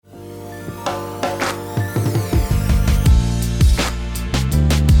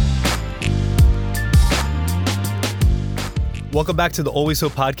Welcome back to the Always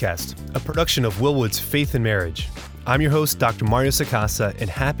Hope Podcast, a production of Willwood's Faith and Marriage. I'm your host, Dr. Mario Sacasa, and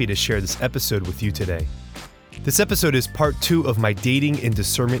happy to share this episode with you today. This episode is part 2 of my Dating and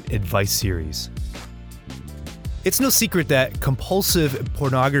Discernment Advice series. It's no secret that compulsive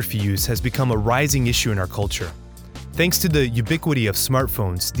pornography use has become a rising issue in our culture. Thanks to the ubiquity of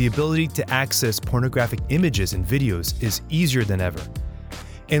smartphones, the ability to access pornographic images and videos is easier than ever.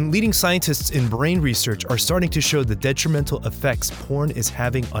 And leading scientists in brain research are starting to show the detrimental effects porn is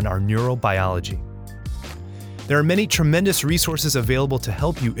having on our neurobiology. There are many tremendous resources available to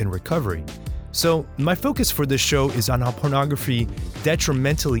help you in recovery. So my focus for this show is on how pornography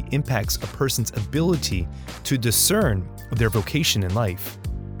detrimentally impacts a person's ability to discern their vocation in life.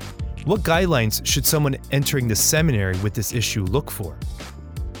 What guidelines should someone entering the seminary with this issue look for?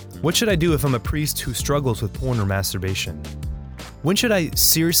 What should I do if I'm a priest who struggles with porn or masturbation? When should I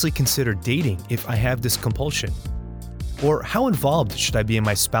seriously consider dating if I have this compulsion? Or how involved should I be in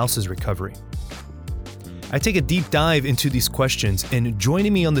my spouse's recovery? I take a deep dive into these questions, and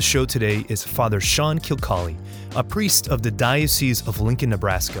joining me on the show today is Father Sean Kilcawley, a priest of the Diocese of Lincoln,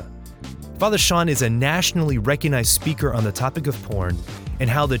 Nebraska. Father Sean is a nationally recognized speaker on the topic of porn and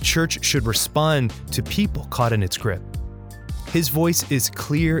how the church should respond to people caught in its grip. His voice is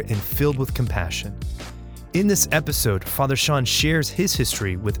clear and filled with compassion. In this episode, Father Sean shares his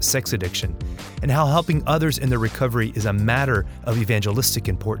history with sex addiction and how helping others in their recovery is a matter of evangelistic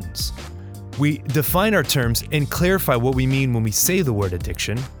importance. We define our terms and clarify what we mean when we say the word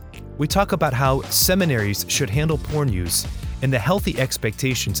addiction. We talk about how seminaries should handle porn use and the healthy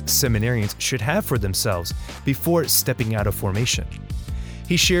expectations seminarians should have for themselves before stepping out of formation.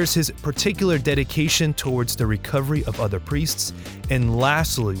 He shares his particular dedication towards the recovery of other priests. And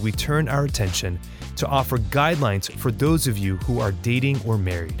lastly, we turn our attention to offer guidelines for those of you who are dating or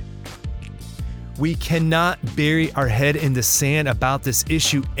married. We cannot bury our head in the sand about this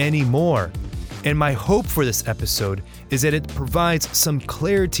issue anymore. And my hope for this episode is that it provides some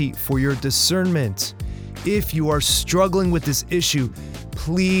clarity for your discernment. If you are struggling with this issue,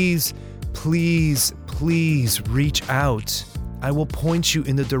 please reach out. I will point you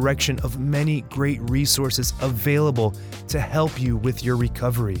in the direction of many great resources available to help you with your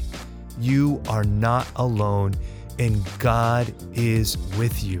recovery. You are not alone, and God is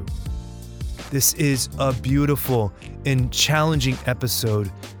with you. This is a beautiful and challenging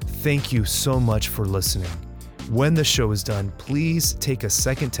episode. Thank you so much for listening. When the show is done, please take a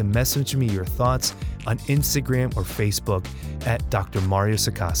second to message me your thoughts on Instagram or Facebook at Dr. Mario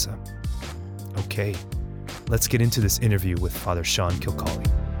Sacasa. Okay, let's get into this interview with Father Sean Kilcawley.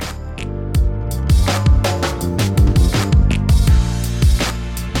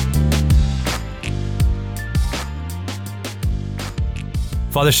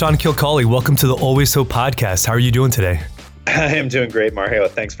 Father Sean Kilcawley, welcome to the Always Hope Podcast. How are you doing today? I am doing great, Mario.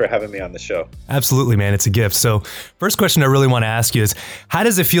 Thanks for having me on the show. Absolutely, man. It's a gift. So first question I really want to ask you is, how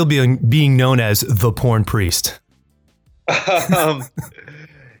does it feel being known as the porn priest?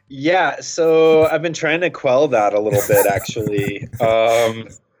 Yeah, so I've been trying to quell that a little bit, actually.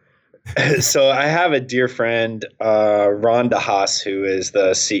 So I have a dear friend, Ron DeHaas, who is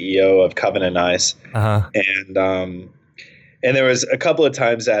the CEO of Covenant Eyes. Uh-huh. And there was a couple of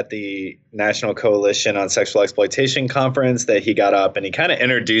times at the National Coalition on Sexual Exploitation conference that he got up and he kind of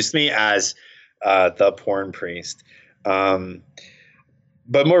introduced me as the porn priest.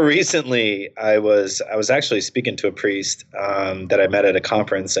 But more recently, I was actually speaking to a priest that I met at a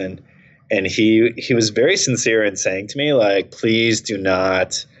conference, and he was very sincere in saying to me, like, please do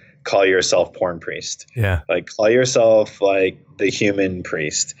not call yourself porn priest. Yeah. Like, call yourself like the human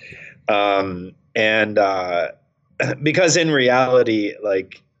priest. Because in reality,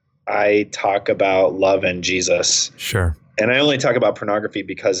 like, I talk about love and Jesus. Sure. And I only talk about pornography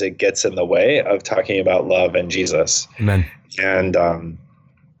because it gets in the way of talking about love and Jesus. Amen. And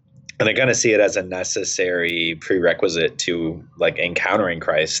I kind of see it as a necessary prerequisite to, like, encountering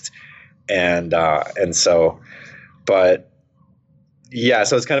Christ. So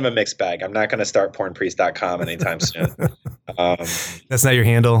it's kind of a mixed bag. I'm not going to start pornpriest.com anytime soon. That's not your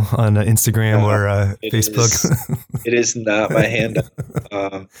handle on Instagram or Facebook? It is not my handle.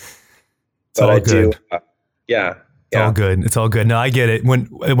 It's all good. Yeah. It's all good. It's all good. No, I get it.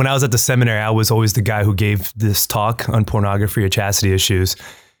 When I was at the seminary, I was always the guy who gave this talk on pornography or chastity issues.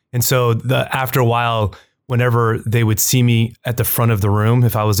 And so after a while, whenever they would see me at the front of the room,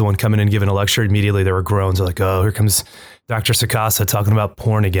 if I was the one coming in giving a lecture, immediately there were groans. They're like, oh, here comes Dr. Sacasa talking about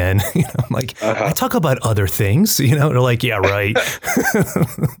porn again. I'm like, I talk about other things, They're like, yeah, right.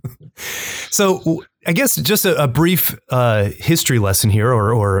 So I guess just a brief history lesson here,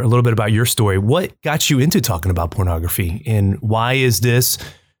 or a little bit about your story. What got you into talking about pornography, and why is this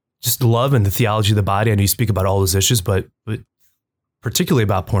just love and the theology of the body? I know you speak about all those issues, but particularly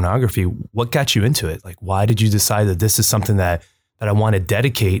about pornography. What got you into it? Like, why did you decide that this is something that I want to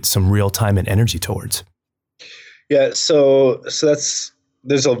dedicate some real time and energy towards? Yeah, so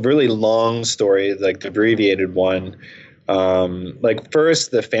there's a really long story, like the abbreviated one. Like first,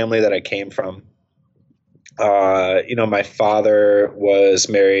 the family that I came from. My father was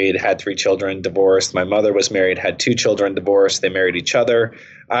married, had 3 children, divorced. My mother was married, had 2 children, divorced. They married each other.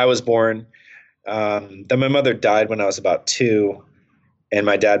 I was born. Then my mother died when I was about 2, and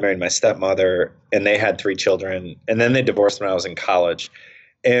my dad married my stepmother, and they had 3 children. And then they divorced when I was in college.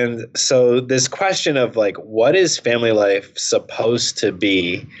 And so this question of like, what is family life supposed to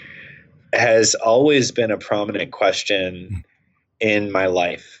be, has always been a prominent question in my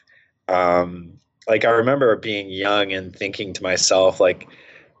life. Like I remember being young and thinking to myself, like,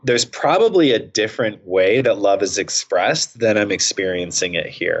 there's probably a different way that love is expressed than I'm experiencing it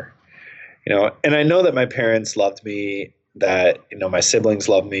here. And I know that my parents loved me, that, my siblings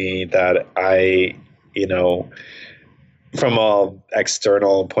loved me, that I, from all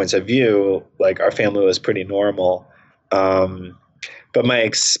external points of view, like our family was pretty normal. But my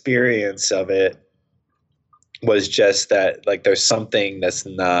experience of it was just that, like, there's something that's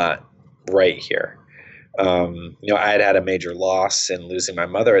not right here. I had a major loss in losing my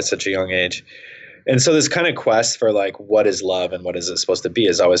mother at such a young age. And so this kind of quest for like, what is love and what is it supposed to be,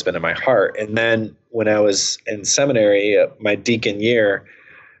 has always been in my heart. And then when I was in seminary, my deacon year,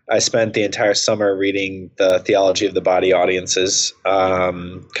 I spent the entire summer reading the Theology of the Body audiences,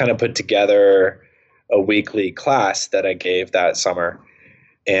 kind of put together a weekly class that I gave that summer.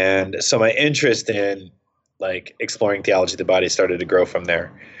 And so my interest in like exploring theology of the body started to grow from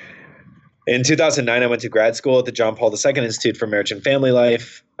there. In 2009, I went to grad school at the John Paul II Institute for Marriage and Family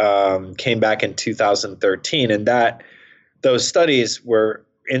Life, came back in 2013, and those studies were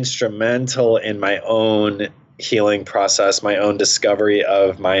instrumental in my own healing process, my own discovery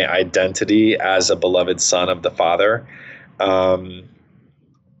of my identity as a beloved son of the Father. And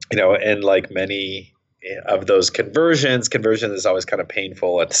like many of those conversion is always kind of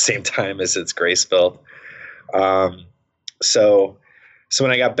painful at the same time as it's grace-filled. So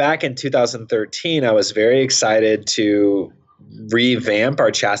when I got back in 2013, I was very excited to revamp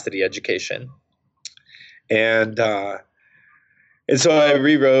our chastity education. And so I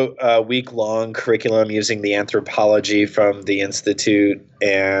rewrote a week-long curriculum using the anthropology from the Institute,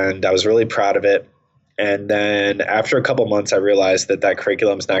 and I was really proud of it. And then after a couple months, I realized that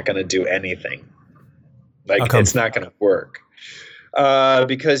curriculum is not going to do anything. Like, it's not going to work.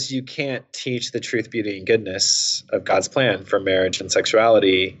 Because you can't teach the truth, beauty, and goodness of God's plan for marriage and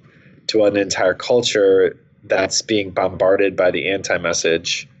sexuality to an entire culture that's being bombarded by the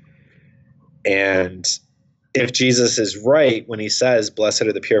anti-message. And if Jesus is right when he says, "Blessed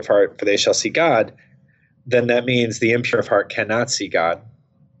are the pure of heart, for they shall see God," then that means the impure of heart cannot see God.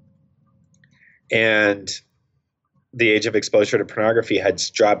 And the age of exposure to pornography had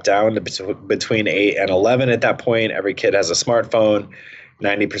dropped down to between 8 and 11 at that point. Every kid has a smartphone.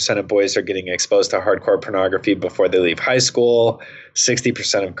 90% of boys are getting exposed to hardcore pornography before they leave high school.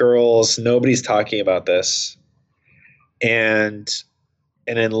 60% of girls. Nobody's talking about this. And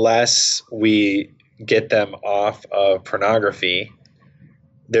unless we get them off of pornography,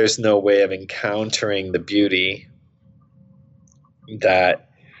 there's no way of encountering the beauty that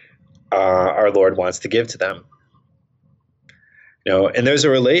our Lord wants to give to them. And there's a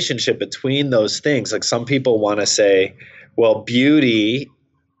relationship between those things. Like, some people want to say, well, beauty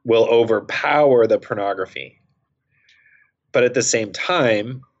will overpower the pornography. But at the same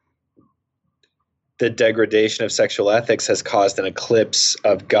time, the degradation of sexual ethics has caused an eclipse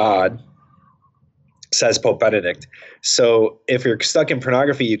of God, says Pope Benedict. So if you're stuck in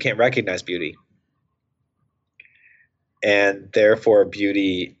pornography, you can't recognize beauty. And therefore,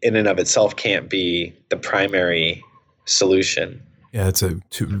 beauty in and of itself can't be the primary solution. Yeah, that's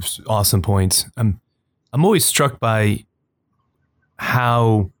two awesome points. I'm always struck by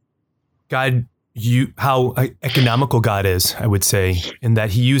how economical God is, I would say, in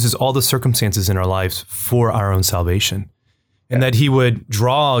that he uses all the circumstances in our lives for our own salvation. And that he would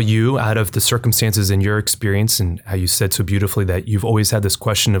draw you out of the circumstances in your experience, and how you said so beautifully that you've always had this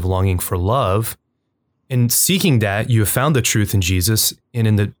question of longing for love. And seeking that, you have found the truth in Jesus,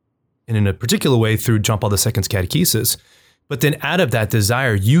 and in a particular way through John Paul II's catechesis. But then out of that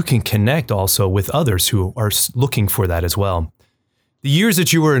desire, you can connect also with others who are looking for that as well. The years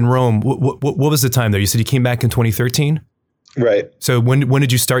that you were in Rome, what was the time there? You said you came back in 2013? Right. So when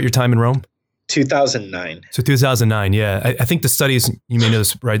did you start your time in Rome? 2009. So 2009, yeah. I think the studies, you may know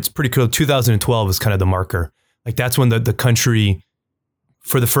this, right? It's pretty cool. 2012 is kind of the marker. Like that's when the country,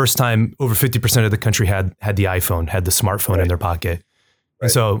 for the first time, over 50% of the country had the iPhone, had the smartphone in their pocket. Right.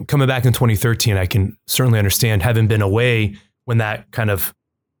 And so coming back in 2013, I can certainly understand, having been away when that kind of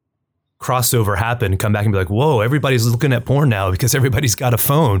crossover happened, come back and be like, whoa, everybody's looking at porn now because everybody's got a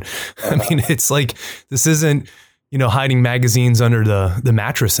phone. I mean, it's like, this isn't, hiding magazines under the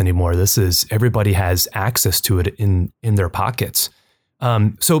mattress anymore. This is, everybody has access to it in their pockets.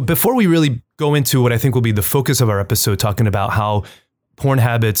 So before we really go into what I think will be the focus of our episode, talking about how porn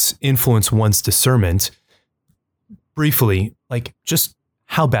habits influence one's discernment, briefly, like, just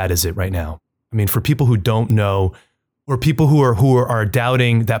how bad is it right now? I mean, for people who don't know, or people who are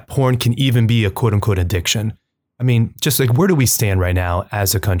doubting that porn can even be a quote unquote addiction. I mean, just like, where do we stand right now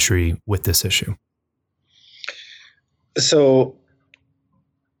as a country with this issue? So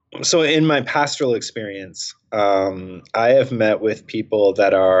in my pastoral experience, I have met with people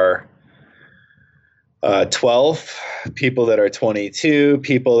that are 12, people that are 22,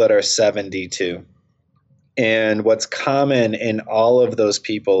 people that are 72. And what's common in all of those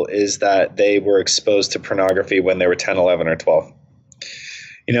people is that they were exposed to pornography when they were 10, 11, or 12.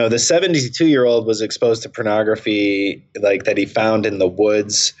 The 72-year-old was exposed to pornography like that he found in the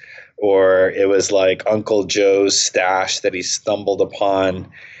woods, or it was like Uncle Joe's stash that he stumbled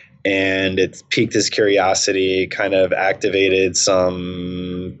upon, and it piqued his curiosity, kind of activated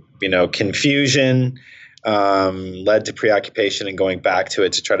some, confusion, led to preoccupation and going back to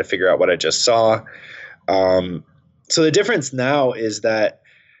it to try to figure out what I just saw. So the difference now is that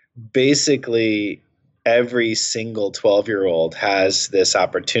basically every single 12-year-old has this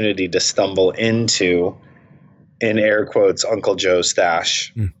opportunity to stumble into, in air quotes, Uncle Joe's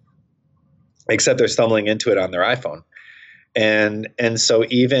stash, except they're stumbling into it on their iPhone. And so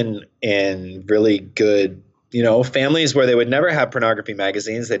even in really good, families where they would never have pornography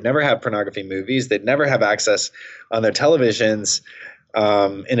magazines, they'd never have pornography movies, they'd never have access on their televisions,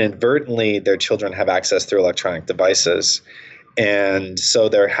 inadvertently, their children have access through electronic devices. And so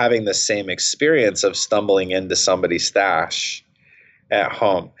they're having the same experience of stumbling into somebody's stash at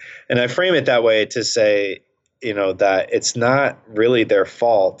home. And I frame it that way to say, that it's not really their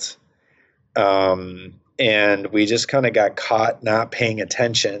fault. And we just kind of got caught not paying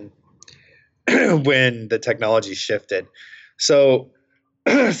attention when the technology shifted. So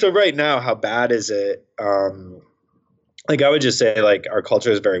right now, how bad is it? I would just say, our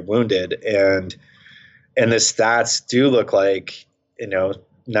culture is very wounded, and the stats do look like,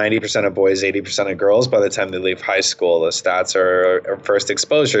 90% of boys, 80% of girls by the time they leave high school. The stats are first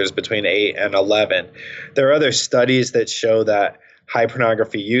exposures between 8 and 11. There are other studies that show that high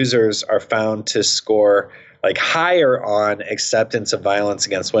pornography users are found to score higher on acceptance of violence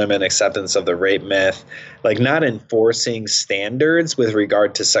against women, acceptance of the rape myth, not enforcing standards with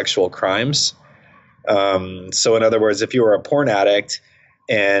regard to sexual crimes. So in other words, if you were a porn addict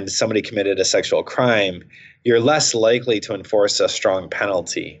and somebody committed a sexual crime, you're less likely to enforce a strong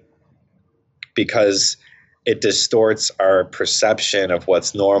penalty because it distorts our perception of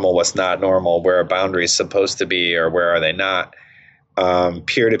what's normal, what's not normal, where a boundary is supposed to be, or where are they not.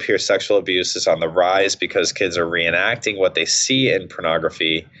 Peer-to-peer sexual abuse is on the rise because kids are reenacting what they see in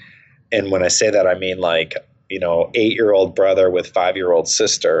pornography. And when I say that, I mean 8-year-old brother with 5-year-old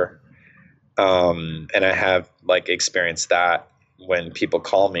sister. And I have experienced that when people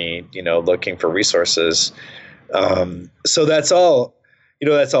call me, looking for resources. So that's all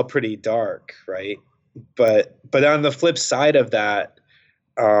pretty dark, right? But on the flip side of that,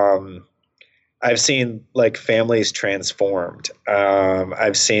 I've seen families transformed.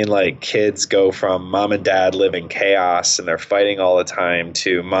 I've seen kids go from mom and dad live in chaos and they're fighting all the time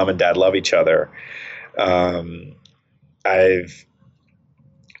to mom and dad love each other. I've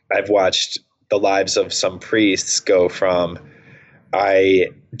watched the lives of some priests go from, I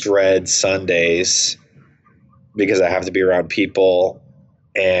dread Sundays because I have to be around people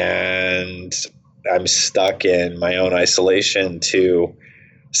and I'm stuck in my own isolation, to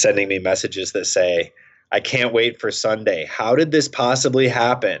sending me messages that say, I can't wait for Sunday. How did this possibly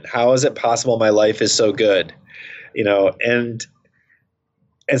happen? How is it possible my life is so good? And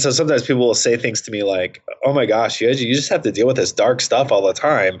so sometimes people will say things to me like, oh my gosh, you just have to deal with this dark stuff all the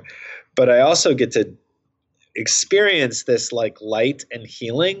time. But I also get to experience this light and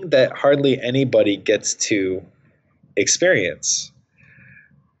healing that hardly anybody gets to experience,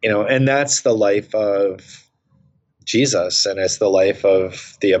 and that's the life of Jesus, and it's the life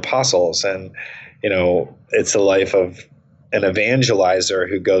of the apostles, and it's the life of an evangelizer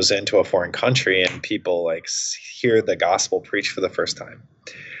who goes into a foreign country and people hear the gospel preached for the first time.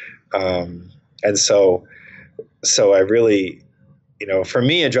 And so I really, for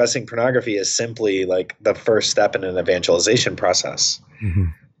me, addressing pornography is simply like the first step in an evangelization process.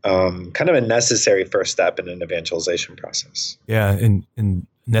 Kind of a necessary first step in an evangelization process. Yeah, and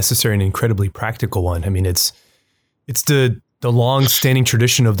necessary and incredibly practical one. I mean, it's the long-standing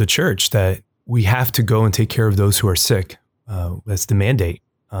tradition of the church that we have to go and take care of those who are sick. That's the mandate.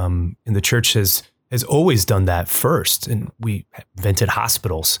 And the church has always done that first. And we invented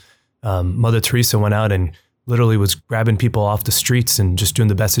hospitals. Mother Teresa went out and literally was grabbing people off the streets and just doing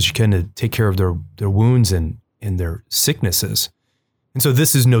the best that she can to take care of their wounds and their sicknesses. And so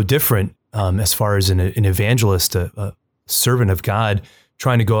this is no different as far as an evangelist, a servant of God,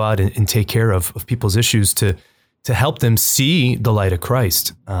 trying to go out and take care of people's issues to help them see the light of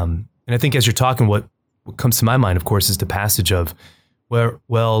Christ. And I think as you're talking, what comes to my mind, of course, is the passage of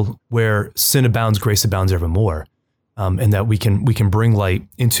where sin abounds, grace abounds evermore, and that we can bring light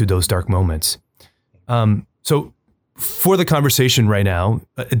into those dark moments. So for the conversation right now,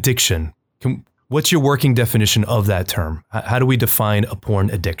 addiction, what's your working definition of that term? How do we define a porn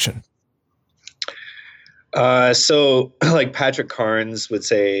addiction? So like Patrick Carnes would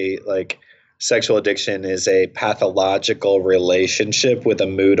say, like, sexual addiction is a pathological relationship with a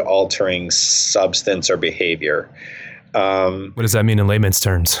mood-altering substance or behavior. What does that mean in layman's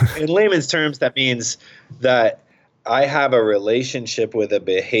terms? In layman's terms, that means that I have a relationship with a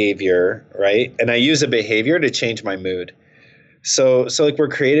behavior, right? And I use a behavior to change my mood. So like, we're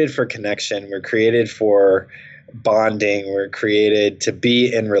created for connection. We're created for bonding. We're created to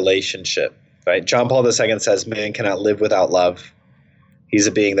be in relationship, right? John Paul II says, man cannot live without love. He's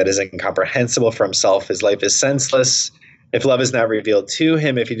a being that is incomprehensible for himself. His life is senseless if love is not revealed to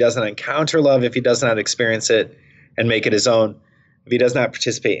him, if he does not encounter love, if he does not experience it and make it his own, if he does not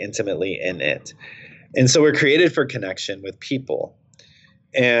participate intimately in it. And so we're created for connection with people.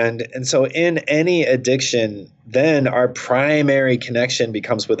 And so in any addiction, then our primary connection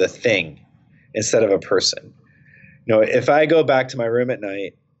becomes with a thing instead of a person. If I go back to my room at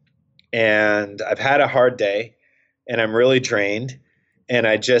night and I've had a hard day and I'm really drained and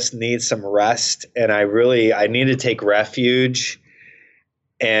I just need some rest and I need to take refuge,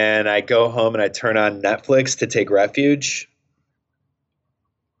 and I go home and I turn on Netflix to take refuge,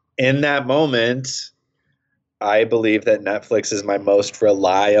 in that moment, I believe that Netflix is my most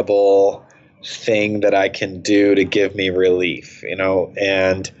reliable thing that I can do to give me relief,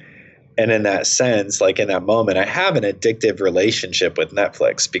 and in that sense, like in that moment, I have an addictive relationship with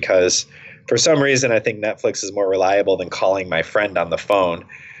Netflix because for some reason, I think Netflix is more reliable than calling my friend on the phone,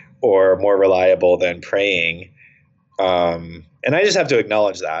 or more reliable than praying. And I just have to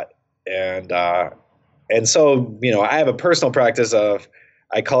acknowledge that. And so, I have a personal practice of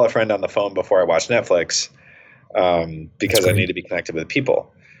I call a friend on the phone before I watch Netflix, because I need to be connected with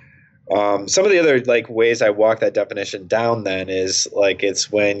people. Some of the other ways I walk that definition down then is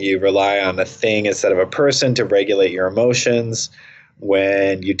it's when you rely on a thing instead of a person to regulate your emotions,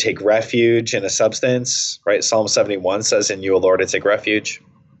 when you take refuge in a substance, right? Psalm 71 says, in you, O Lord, I take refuge.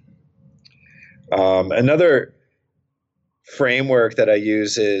 Another framework that I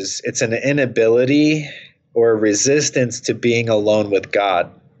use is it's an inability or resistance to being alone with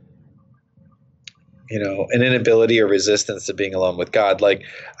God. An inability or resistance to being alone with God.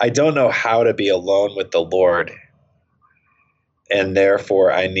 I don't know how to be alone with the Lord, and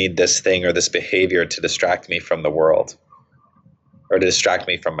therefore I need this thing or this behavior to distract me from the world or to distract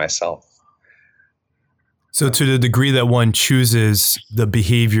me from myself. So to the degree that one chooses the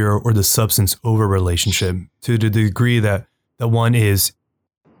behavior or the substance over relationship, to the degree that one is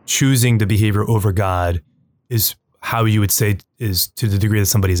choosing the behavior over God, is how you would say is to the degree that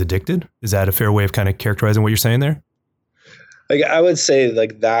somebody's addicted? Is that a fair way of kind of characterizing what you're saying there? I would say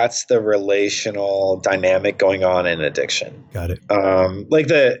that's the relational dynamic going on in addiction. Got it.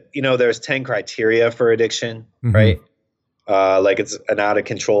 There's 10 criteria for addiction, right? It's an out of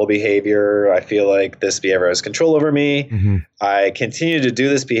control behavior. I feel like this behavior has control over me. Mm-hmm. I continue to do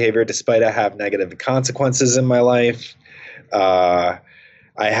this behavior despite I have negative consequences in my life. I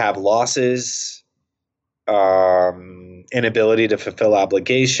have losses, inability to fulfill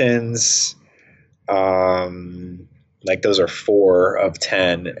obligations. Those are 4 of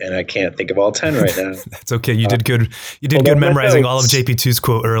 10, and I can't think of all 10 right now. That's okay. You did good. You did good memorizing all of JP2's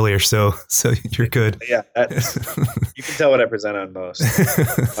quote earlier, so you're good. Yeah, you can tell what I present on most.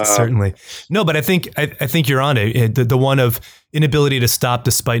 Certainly. No, but I think you're on it. The one of inability to stop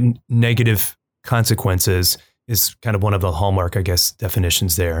despite negative consequences is kind of one of the hallmark, I guess,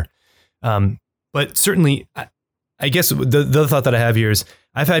 definitions there. But certainly, I guess the thought that I have here is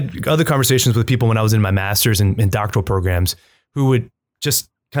I've had other conversations with people when I was in my master's and doctoral programs who would just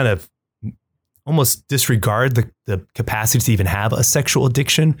kind of almost disregard the capacity to even have a sexual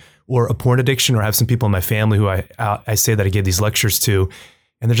addiction or a porn addiction, or have some people in my family who I say that I give these lectures to,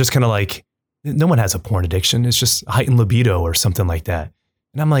 and they're just kind of like, no one has a porn addiction. It's just heightened libido or something like that.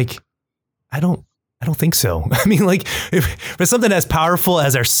 And I'm like, I don't think so. I mean, like, if it's something as powerful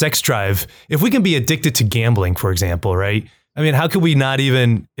as our sex drive, if we can be addicted to gambling, for example, right? I mean, how could we not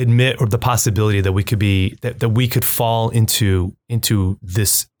even admit or the possibility that we could be that we could fall into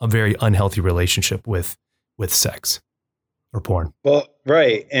this a very unhealthy relationship with sex or porn? Well,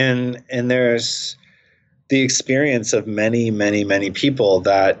 right, and there's the experience of many, many, many people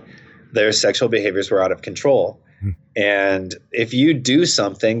that their sexual behaviors were out of control. And if you do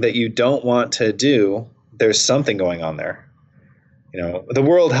something that you don't want to do, there's something going on there. The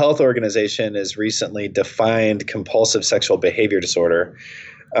World Health Organization has recently defined compulsive sexual behavior disorder.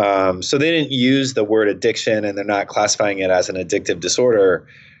 So they didn't use the word addiction, and they're not classifying it as an addictive disorder,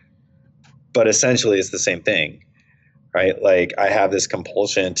 but essentially it's the same thing, right? Like, I have this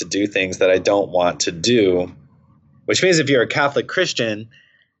compulsion to do things that I don't want to do, which means if you're a Catholic Christian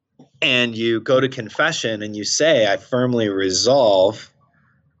and you go to confession and you say, I firmly resolve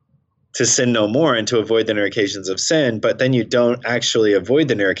to sin no more and to avoid the near occasions of sin, but then you don't actually avoid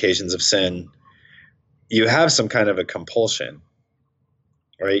the near occasions of sin, you have some kind of a compulsion,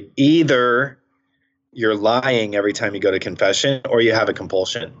 right? Either you're lying every time you go to confession, or you have a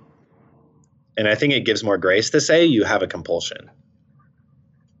compulsion. And I think it gives more grace to say you have a compulsion.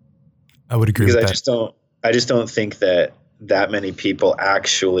 I would agree with that. Because I just don't think that many people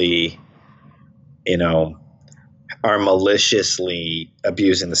actually, are maliciously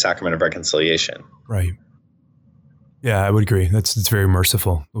abusing the sacrament of reconciliation. Right. Yeah, I would agree. It's very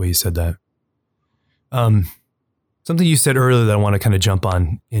merciful the way you said that. Something you said earlier that I want to kind of jump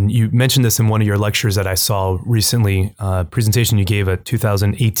on, and you mentioned this in one of your lectures that I saw recently, presentation you gave at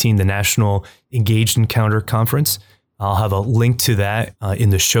 2018, the National Engaged Encounter Conference. I'll have a link to that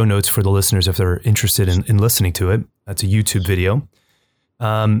in the show notes for the listeners if they're interested in listening to it. That's a YouTube video.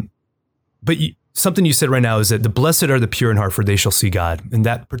 But something you said right now is that the blessed are the pure in heart, for they shall see God. And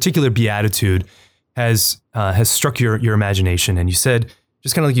that particular beatitude has struck your imagination. And you said,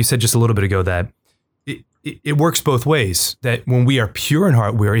 just kind of like you said just a little bit ago, that it works both ways, that when we are pure in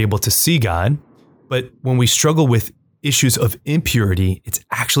heart, we are able to see God. But when we struggle with issues of impurity, it's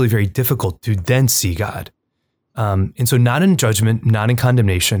actually very difficult to then see God. And so not in judgment, not in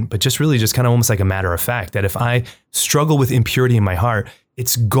condemnation, but just really just kind of almost like a matter of fact, that if I struggle with impurity in my heart,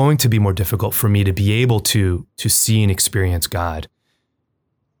 it's going to be more difficult for me to be able to see and experience God.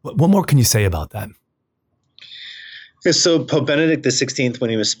 What more can you say about that? So Pope Benedict XVI, when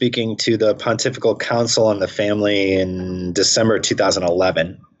he was speaking to the Pontifical Council on the Family in December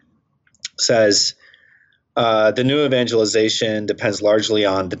 2011, says, the new evangelization depends largely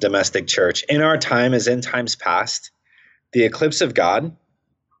on the domestic church. In our time, as in times past, the eclipse of God,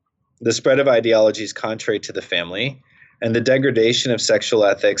 the spread of ideologies contrary to the family, and the degradation of sexual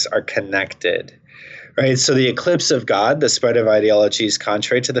ethics are connected, right? So the eclipse of God, the spread of ideologies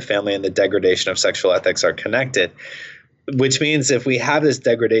contrary to the family, and the degradation of sexual ethics are connected, which means if we have this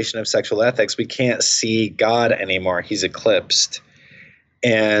degradation of sexual ethics, we can't see God anymore. He's eclipsed.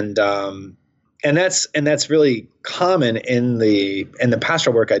 And that's really common in the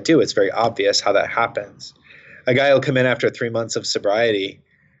pastoral work I do. It's very obvious how that happens. A guy will come in after 3 months of sobriety,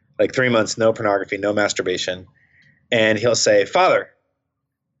 like 3 months, no pornography, no masturbation. And he'll say, Father,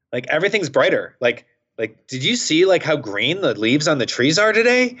 like everything's brighter. Like, did you see like how green the leaves on the trees are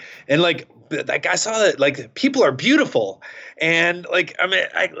today? And like I saw that like people are beautiful. And like, I mean,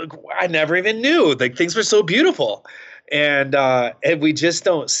 I never even knew like things were so beautiful. And we just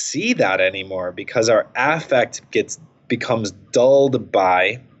don't see that anymore because our affect becomes dulled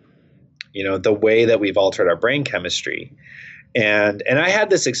by, the way that we've altered our brain chemistry. And I had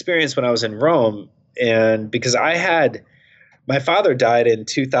this experience when I was in Rome, and because my father died in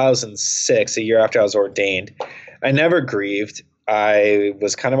 2006, a year after I was ordained. I never grieved. I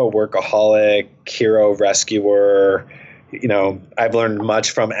was kind of a workaholic, hero, rescuer. I've learned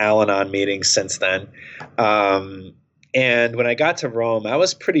much from Al-Anon meetings since then. And when I got to Rome, I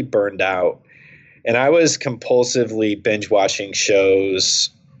was pretty burned out, and I was compulsively binge watching shows,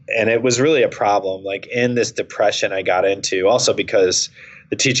 and it was really a problem. Like in this depression I got into, also because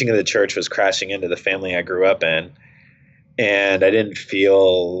the teaching of the church was crashing into the family I grew up in, and I didn't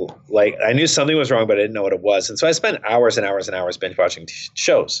feel like I knew something was wrong, but I didn't know what it was. And so I spent hours and hours and hours binge watching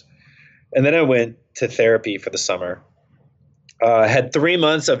shows. And then I went to therapy for the summer. Had 3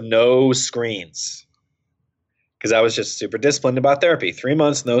 months of no screens, because I was just super disciplined about therapy. 3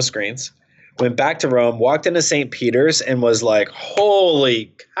 months, no screens. Went back to Rome, walked into St. Peter's, and was like,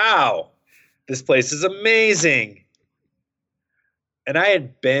 holy cow, This place is amazing. And I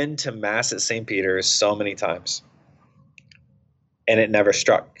had been to Mass at St. Peter's so many times, and it never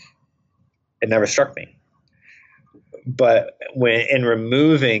struck me. But in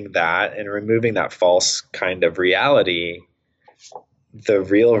removing that false kind of reality, the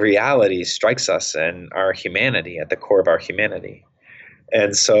real reality strikes us in our humanity, at the core of our humanity.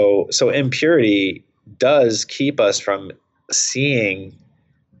 And so impurity does keep us from seeing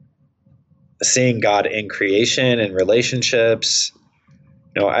God in creation and relationships.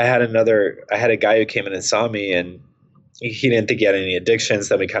 I had a guy who came in and saw me, and he didn't think he had any addictions.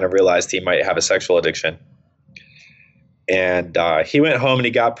 Then we kind of realized he might have a sexual addiction. And he went home and he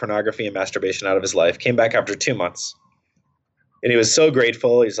got pornography and masturbation out of his life, came back after 2 months. And he was so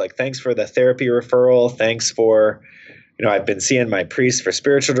grateful. He's like, thanks for the therapy referral. Thanks for, I've been seeing my priest for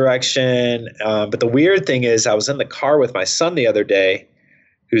spiritual direction. But the weird thing is, I was in the car with my son the other day,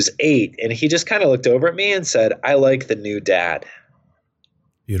 who's 8, and he just kind of looked over at me and said, I like the new dad.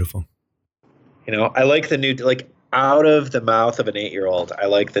 Beautiful. I like the new, like, out of the mouth of an 8-year-old, I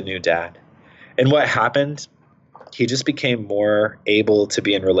like the new dad. And what happened? He just became more able to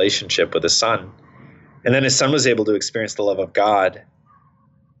be in relationship with his son. And then his son was able to experience the love of God,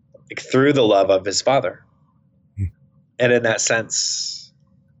 like, through the love of his father. Mm. And in that sense,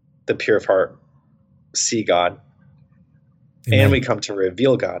 the pure of heart see God. Amen. And we come to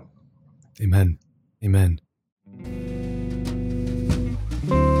reveal God. Amen. Amen.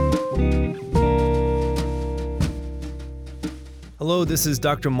 Hello, this is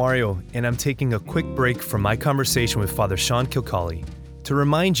Dr. Mario, and I'm taking a quick break from my conversation with Father Sean Kilcawley to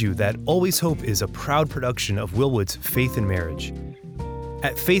remind you that Always Hope is a proud production of Willwood's Faith in Marriage.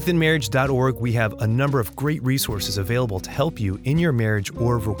 At faithinmarriage.org, we have a number of great resources available to help you in your marriage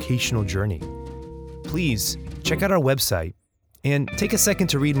or vocational journey. Please check out our website and take a second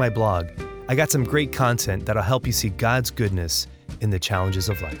to read my blog. I got some great content that'll help you see God's goodness in the challenges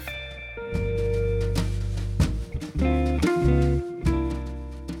of life.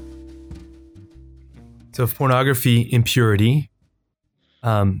 So if pornography, impurity,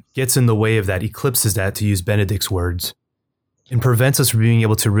 gets in the way of that, eclipses that, to use Benedict's words, and prevents us from being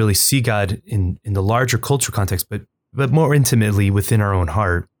able to really see God in the larger cultural context, but more intimately within our own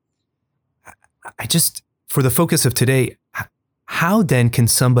heart. For the focus of today, how then can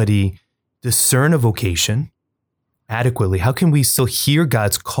somebody discern a vocation adequately? How can we still hear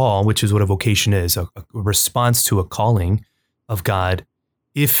God's call, which is what a vocation is, a response to a calling of God,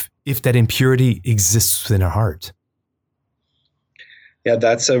 if that impurity exists within our heart? Yeah,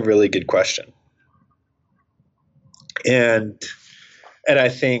 that's a really good question. And I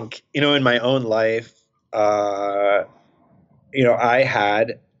think, in my own life, I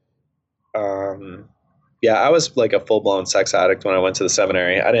had, I was like a full-blown sex addict when I went to the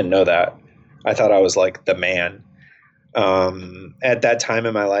seminary. I didn't know that. I thought I was like the man. At that time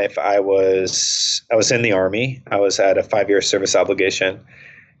in my life, I was in the Army. I was at a 5-year service obligation.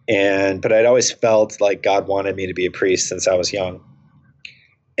 But I'd always felt like God wanted me to be a priest since I was young.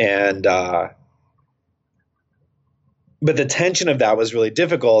 But the tension of that was really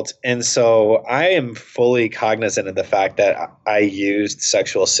difficult. And so I am fully cognizant of the fact that I used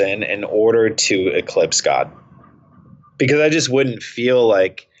sexual sin in order to eclipse God, because I just wouldn't feel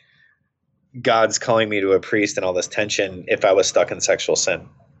like God's calling me to a priest and all this tension if I was stuck in sexual sin.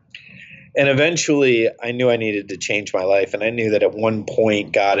 And eventually I knew I needed to change my life. And I knew that at one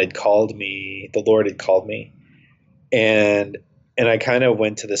point God had called me, the Lord had called me. And I kind of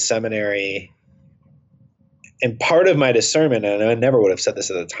went to the seminary. And part of my discernment, and I never would have said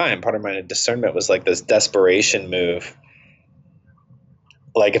this at the time, part of my discernment was like this desperation move.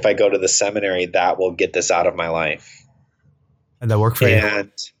 Like, if I go to the seminary, that will get this out of my life. And that worked for you.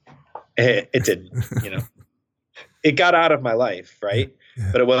 And it didn't, It got out of my life, right? Yeah.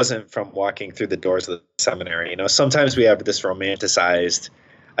 But it wasn't from walking through the doors of the seminary. Sometimes we have this romanticized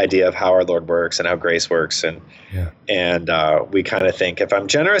idea of how our Lord works and how grace works. And we kind of think, if I'm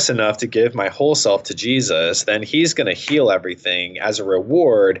generous enough to give my whole self to Jesus, then he's going to heal everything as a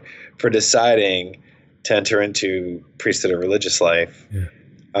reward for deciding to enter into priesthood or religious life,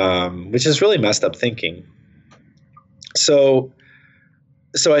 which is really messed up thinking. So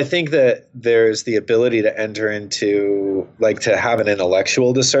I think that there's the ability to enter into, like, to have an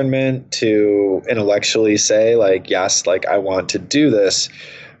intellectual discernment, to intellectually say, like, yes, like, I want to do this.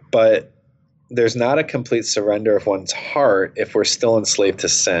 But there's not a complete surrender of one's heart if we're still enslaved to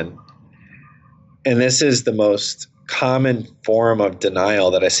sin. And this is the most common form of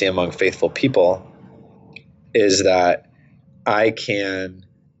denial that I see among faithful people, is that I can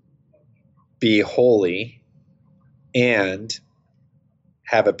be holy and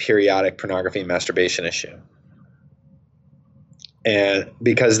have a periodic pornography and masturbation issue. And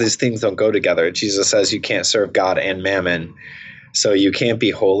because these things don't go together, Jesus says you can't serve God and mammon. So you can't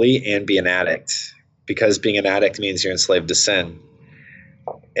be holy and be an addict, because being an addict means you're enslaved to sin.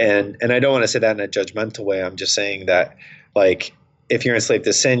 And I don't want to say that in a judgmental way. I'm just saying that, like, if you're enslaved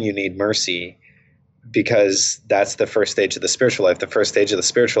to sin, you need mercy, because that's the first stage of the spiritual life. The first stage of the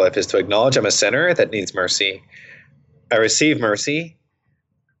spiritual life is to acknowledge I'm a sinner that needs mercy. I receive mercy.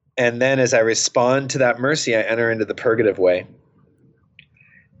 And then as I respond to that mercy, I enter into the purgative way.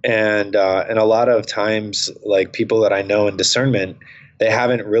 And a lot of times, like, people that I know in discernment, they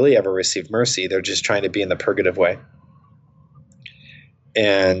haven't really ever received mercy. They're just trying to be in the purgative way.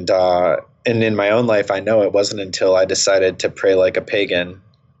 And in my own life, I know it wasn't until I decided to pray like a pagan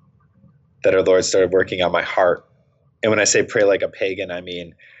that our Lord started working on my heart. And when I say pray like a pagan, I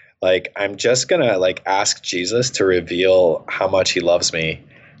mean, like, I'm just going to, like, ask Jesus to reveal how much he loves me.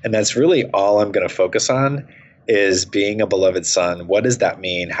 And that's really all I'm going to focus on, is being a beloved son. What does that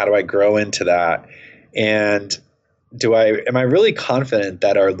mean? How do I grow into that? And am I really confident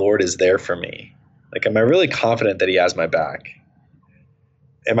that our Lord is there for me? Like, am I really confident that he has my back?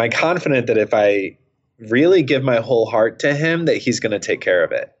 Am I confident that if I really give my whole heart to him, that he's going to take care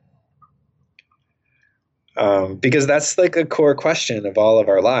of it? Because that's, like, a core question of all of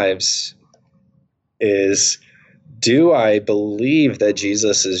our lives is, do I believe that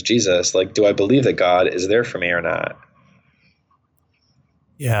Jesus is Jesus? Like, do I believe that God is there for me or not?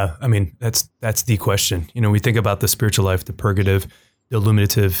 Yeah, I mean, that's the question. You know, we think about the spiritual life, the purgative, the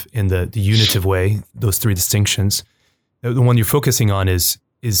illuminative, and the unitive way, those three distinctions. The one you're focusing on is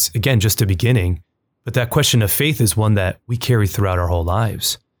again, just a beginning, but that question of faith is one that we carry throughout our whole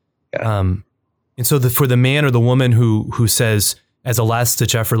lives. Yeah. And so for the man or the woman who says, as a last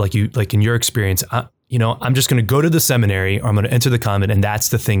ditch effort, like in your experience, I'm just going to go to the seminary, or I'm going to enter the convent, and that's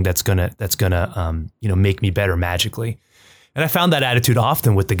the thing that's gonna make me better magically. And I found that attitude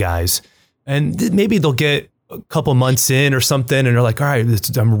often with the guys, and maybe they'll get a couple months in or something, and they're like, all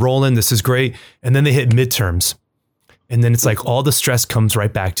right, I'm rolling, this is great. And then they hit midterms, and then it's like all the stress comes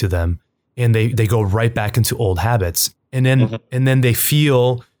right back to them, and they go right back into old habits. And then they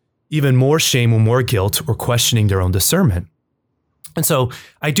feel even more shame or more guilt or questioning their own discernment. And so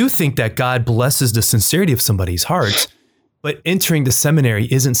I do think that God blesses the sincerity of somebody's heart, but entering the seminary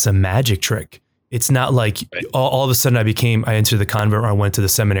isn't some magic trick. It's not like all of a sudden I entered the convent, or I went to the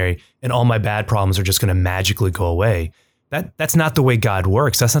seminary, and all my bad problems are just going to magically go away. That's not the way God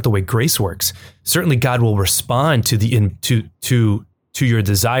works. That's not the way grace works. Certainly God will respond to your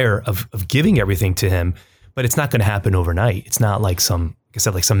desire of giving everything to him, but it's not going to happen overnight. It's not like some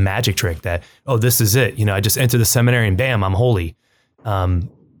magic trick that, oh, this is it. You know, I just entered the seminary and bam, I'm holy. And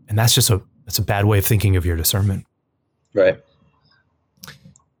that's just that's a bad way of thinking of your discernment. Right.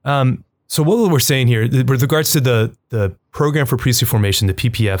 So what we're saying here, with regards to the Program for Priestly Formation, the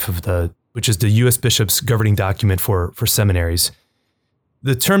PPF which is the U.S. Bishop's governing document for seminaries,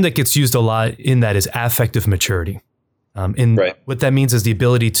 the term that gets used a lot in that is affective maturity. What that means is the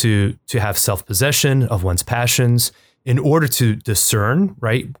ability to have self-possession of one's passions in order to discern,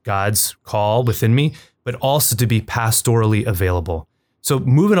 right, God's call within me, but also to be pastorally available. So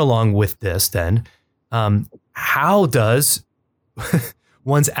moving along with this then, how does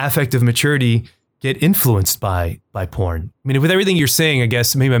one's affective maturity get influenced by porn? I mean, with everything you're saying, I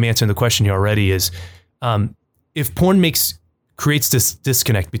guess maybe I'm answering the question here already, is if porn creates this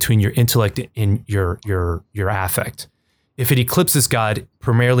disconnect between your intellect and your affect, if it eclipses God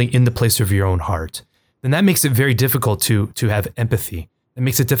primarily in the place of your own heart, then that makes it very difficult to have empathy. It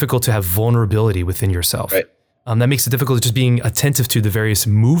makes it difficult to have vulnerability within yourself. Right. That makes it difficult just being attentive to the various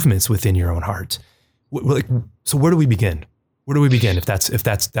movements within your own heart. So where do we begin? Where do we begin if that's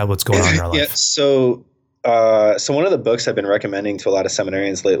what's going on in our life? Yeah. So one of the books I've been recommending to a lot of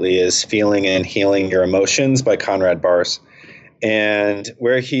seminarians lately is Feeling and Healing Your Emotions by Conrad Bars, and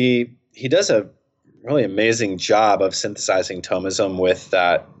where he does a really amazing job of synthesizing Thomism with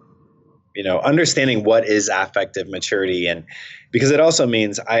that, understanding what is affective maturity, and because it also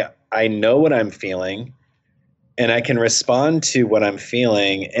means I know what I'm feeling, and I can respond to what I'm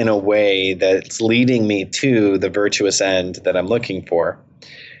feeling in a way that's leading me to the virtuous end that I'm looking for.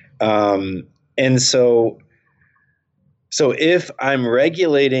 And so if I'm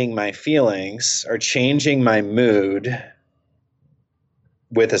regulating my feelings or changing my mood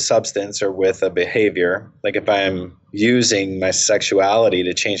with a substance or with a behavior, like if I'm using my sexuality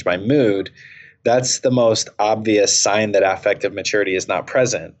to change my mood, that's the most obvious sign that affective maturity is not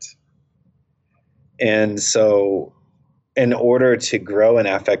present. And so in order to grow in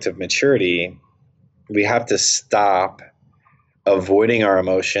affective maturity, we have to stop avoiding our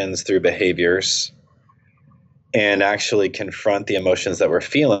emotions through behaviors and actually confront the emotions that we're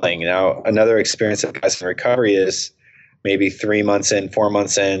feeling. Now, another experience of guys in recovery is maybe 3 months in, 4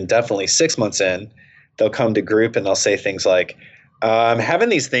 months in, definitely 6 months in, they'll come to group and they'll say things like, I'm having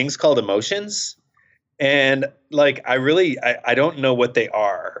these things called emotions. And like, I don't know what they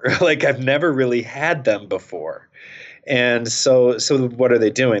are. Like, I've never really had them before. And so what are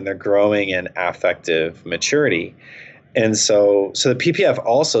they doing? They're growing in affective maturity. And so the PPF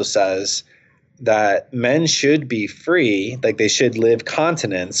also says that men should be free, like they should live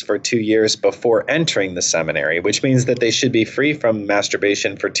continence for 2 years before entering the seminary, which means that they should be free from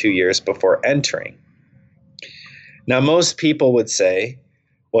masturbation for 2 years before entering. Now, most people would say,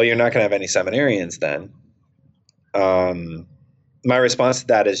 well, you're not going to have any seminarians then. My response to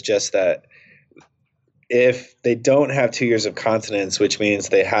that is just that if they don't have 2 years of continence, which means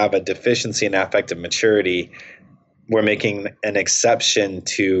they have a deficiency in affective maturity, we're making an exception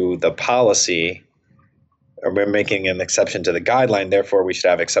to the policy, or we're making an exception to the guideline. Therefore, we should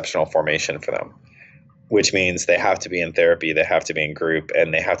have exceptional formation for them, which means they have to be in therapy, they have to be in group,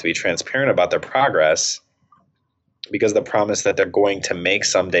 and they have to be transparent about their progress, because the promise that they're going to make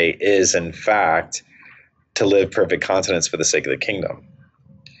someday is, in fact, to live perfect continence for the sake of the kingdom.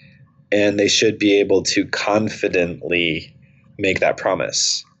 And they should be able to confidently make that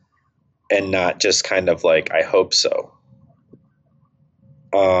promise and not just kind of like, I hope so.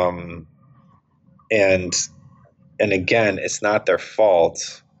 And again, it's not their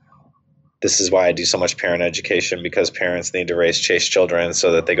fault. This is why I do so much parent education, because parents need to raise chaste children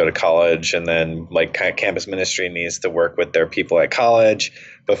so that they go to college, and then like campus ministry needs to work with their people at college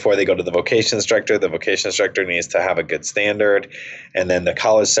before they go to the vocation instructor. The vocation instructor needs to have a good standard, and then the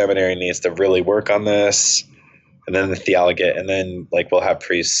college seminary needs to really work on this, and then the theologate, and then like we'll have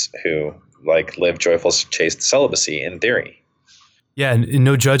priests who like live joyful, chaste celibacy in theory. Yeah, and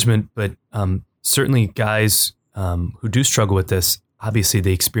no judgment, but certainly guys who do struggle with this, obviously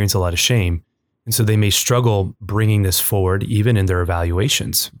they experience a lot of shame. And so they may struggle bringing this forward, even in their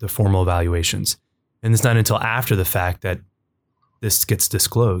evaluations, the formal evaluations. And it's not until after the fact that this gets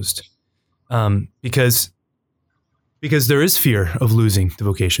disclosed. Because there is fear of losing the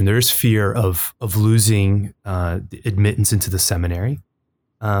vocation. There is fear of losing the admittance into the seminary.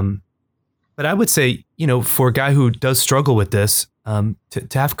 But I would say, for a guy who does struggle with this, to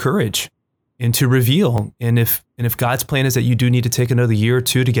have courage and to reveal. And if God's plan is that you do need to take another year or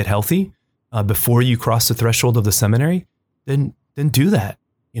two to get healthy before you cross the threshold of the seminary, then do that.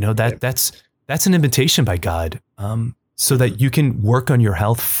 That's an invitation by God, so that you can work on your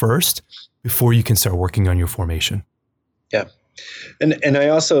health first before you can start working on your formation. Yeah. And I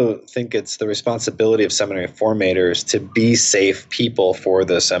also think it's the responsibility of seminary formators to be safe people for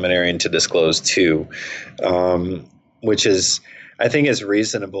the seminarian to disclose to, which is, I think, is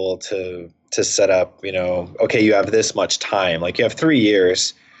reasonable to set up, okay, you have this much time, like you have 3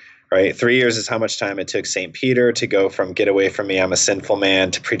 years, right? 3 years is how much time it took St. Peter to go from get away from me, I'm a sinful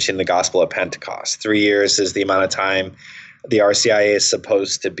man, to preaching the gospel at Pentecost. 3 years is the amount of time the RCIA is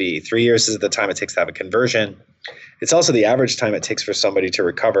supposed to be. 3 years is the time it takes to have a conversion. It's also the average time it takes for somebody to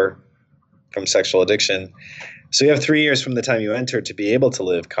recover from sexual addiction. So you have 3 years from the time you enter to be able to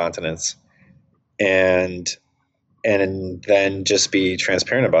live continence, and then just be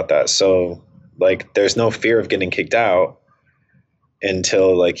transparent about that. So like, there's no fear of getting kicked out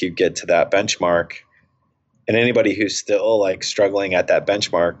until like you get to that benchmark. And anybody who's still like struggling at that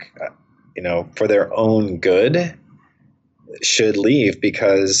benchmark, for their own good, should leave,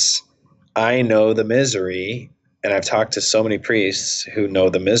 because I know the misery, and I've talked to so many priests who know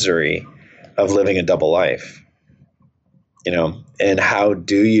the misery of living a double life, and how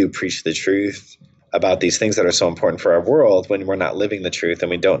do you preach the truth about these things that are so important for our world when we're not living the truth and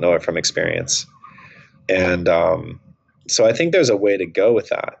we don't know it from experience. And so I think there's a way to go with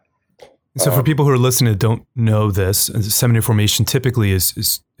that. So for people who are listening that don't know this, seminary formation typically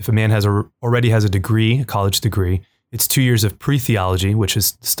is if a man already has a degree, a college degree, it's 2 years of pre-theology, which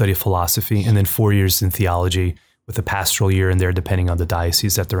is the study of philosophy, and then 4 years in theology with a pastoral year in there, depending on the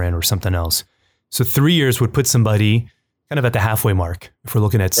diocese that they're in or something else. So 3 years would put somebody kind of at the halfway mark if we're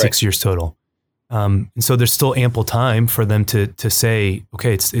looking at 6 years total. And so there's still ample time for them to say,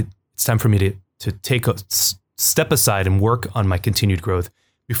 okay, it's time for me to take a step aside and work on my continued growth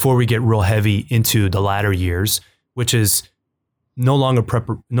before we get real heavy into the latter years, which is no longer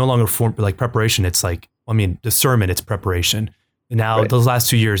preparation. It's like, discernment, it's preparation. And now those last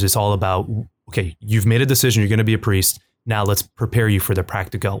 2 years, it's all about, okay, you've made a decision, you're going to be a priest. Now let's prepare you for the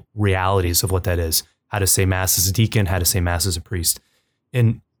practical realities of what that is, how to say mass as a deacon, how to say mass as a priest.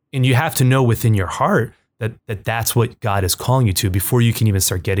 And you have to know within your heart that's what God is calling you to before you can even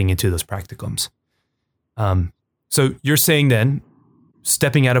start getting into those practicums. So you're saying then,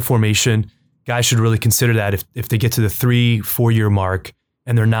 stepping out of formation, guys should really consider that if they get to the 3-4 year mark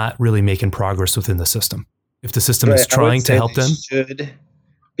and they're not really making progress within the system. If the system is trying to help them, should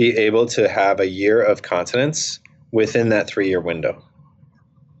be able to have a year of continence within that 3-year window.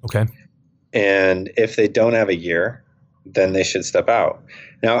 Okay. And if they don't have a year, then they should step out.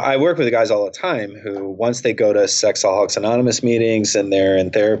 Now, I work with guys all the time who, once they go to Sexaholics Anonymous meetings and they're in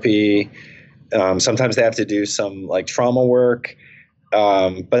therapy, sometimes they have to do some like trauma work,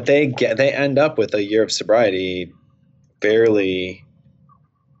 but they end up with a year of sobriety fairly,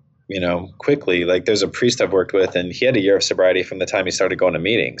 quickly. Like, there's a priest I've worked with, and he had a year of sobriety from the time he started going to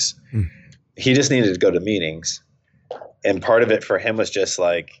meetings. He just needed to go to meetings. And part of it for him was just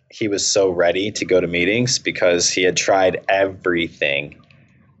like, he was so ready to go to meetings because he had tried everything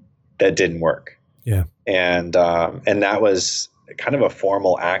that didn't work. Yeah. And that was kind of a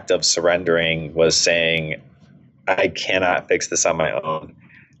formal act of surrendering, was saying, I cannot fix this on my own.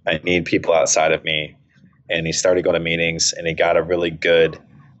 I need people outside of me. And he started going to meetings, and he got a really good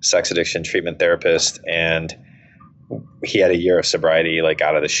sex addiction treatment therapist. And he had a year of sobriety, like,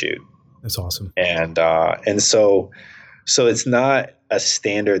 out of the chute. That's awesome. And so it's not a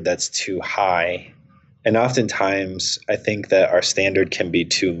standard that's too high. And oftentimes I think that our standard can be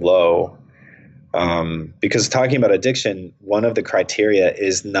too low. Because talking about addiction, one of the criteria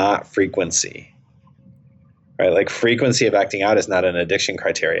is not frequency, right? Like, frequency of acting out is not an addiction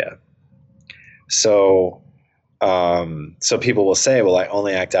criteria. So people will say, well, I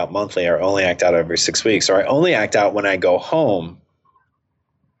only act out monthly, or only act out every 6 weeks, or I only act out when I go home.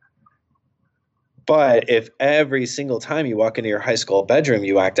 But if every single time you walk into your high school bedroom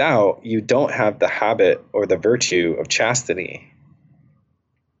you act out, you don't have the habit or the virtue of chastity.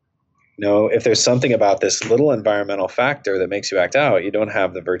 If there's something about this little environmental factor that makes you act out, you don't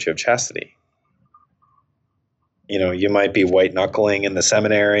have the virtue of chastity. You might be white knuckling in the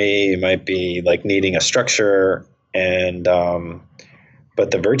seminary, you might be like needing a structure, and but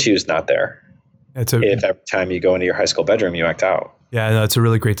the virtue is not there. If every time you go into your high school bedroom you act out. Yeah, no, it's a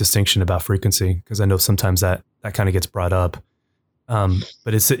really great distinction about frequency, because I know sometimes that kind of gets brought up.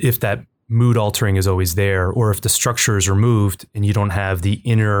 But it's if that mood altering is always there, or if the structure is removed and you don't have the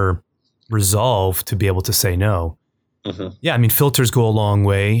inner resolve to be able to say no. Mm-hmm. Yeah, I mean, filters go a long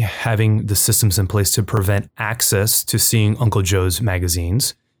way. Having the systems in place to prevent access to seeing Uncle Joe's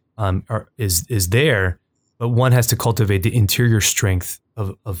magazines is there, but one has to cultivate the interior strength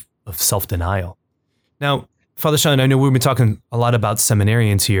of self-denial. Now, Father Sean, I know we've been talking a lot about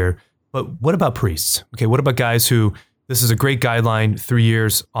seminarians here, but what about priests? Okay, what about guys who, this is a great guideline, 3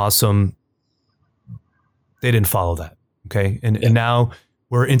 years, awesome. They didn't follow that, okay? And now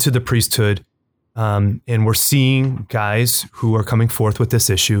we're into the priesthood, and we're seeing guys who are coming forth with this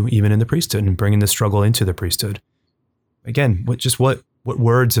issue, even in the priesthood, and bringing the struggle into the priesthood. Again, what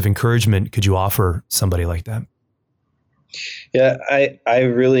words of encouragement could you offer somebody like that? Yeah, I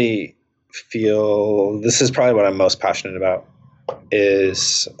really feel this is probably what I'm most passionate about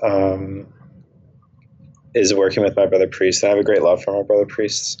is working with my brother priests. And I have a great love for my brother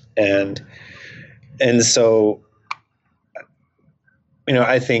priests. And so,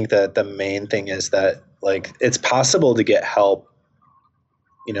 I think that the main thing is that, like, it's possible to get help,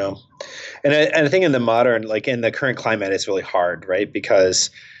 and I think in the modern, like in the current climate, it's really hard, right? Because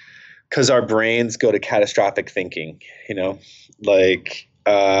our brains go to catastrophic thinking, like,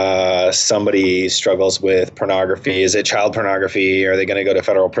 somebody struggles with pornography. Is it child pornography? Are they going to go to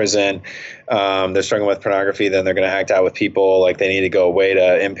federal prison? They're struggling with pornography, then they're going to act out with people. Like, they need to go away to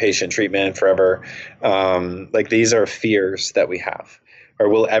inpatient treatment forever. Like, these are fears that we have. Or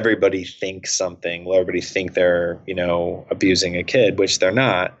will everybody think something? Will everybody think they're, abusing a kid, which they're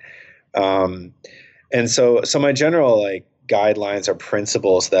not? And so my general, like, guidelines or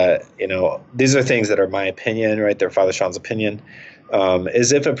principles that, these are things that are my opinion, right? They're Father Sean's opinion.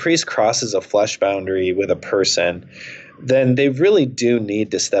 Is if a priest crosses a flesh boundary with a person, then they really do need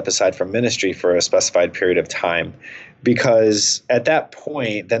to step aside from ministry for a specified period of time, because at that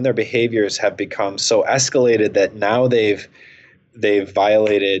point, then their behaviors have become so escalated that now they've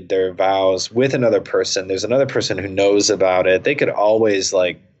violated their vows with another person. There's another person who knows about it. They could always,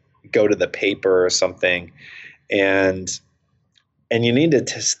 like, go to the paper or something, and you need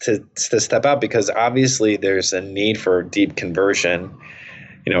to step out, because obviously there's a need for deep conversion,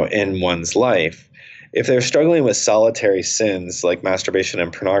 in one's life. If they're struggling with solitary sins like masturbation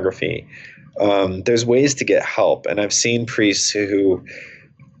and pornography, there's ways to get help. And I've seen priests who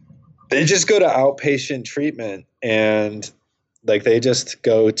they just go to outpatient treatment, and, like, they just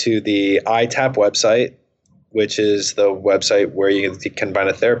go to the ITAP website which is the website where you can find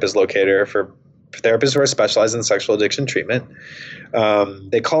a therapist locator for therapists who are specialized in sexual addiction treatment.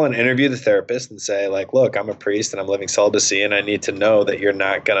 They call and interview the therapist and say, like, look, I'm a priest and I'm living celibacy, and I need to know that you're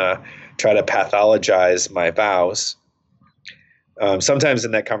not going to try to pathologize my vows. Sometimes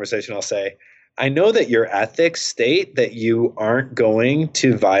in that conversation, I'll say, I know that your ethics state that you aren't going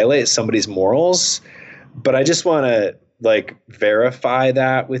to violate somebody's morals, but I just want to like verify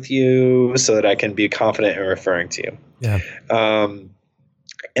that with you so that I can be confident in referring to you. Yeah.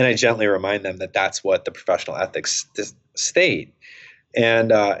 And I gently remind them that that's what the professional ethics state.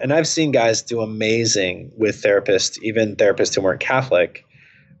 And I've seen guys do amazing with therapists, even therapists who weren't Catholic,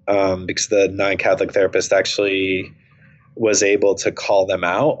 because the non-Catholic therapist actually was able to call them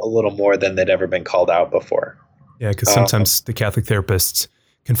out a little more than they'd ever been called out before. Yeah, because sometimes the Catholic therapists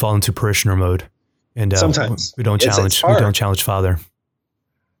can fall into parishioner mode, and sometimes we don't challenge Father.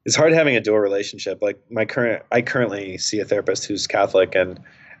 It's hard having a dual relationship. Like I currently see a therapist who's Catholic, and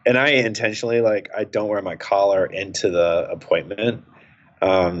I intentionally, like, I don't wear my collar into the appointment.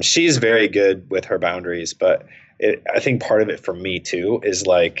 She's very good with her boundaries, but I think part of it for me too is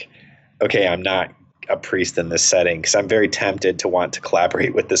like, okay, I'm not a priest in this setting because I'm very tempted to want to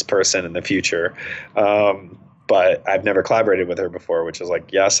collaborate with this person in the future. But I've never collaborated with her before, which is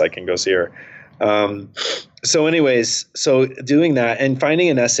like, yes, I can go see her. So anyways, so doing that and finding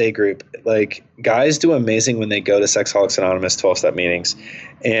an SA group, like, guys do amazing when they go to Sexaholics Anonymous 12-step meetings.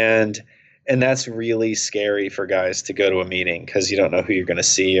 And that's really scary for guys to go to a meeting because you don't know who you're going to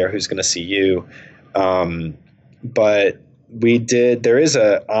see or who's going to see you. But there is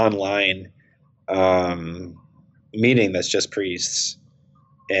a online meeting that's just priests.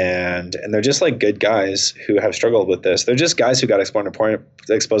 And they're just like good guys who have struggled with this. They're just guys who got exposed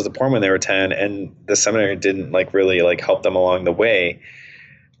to porn when they were 10, and the seminary didn't like really like help them along the way.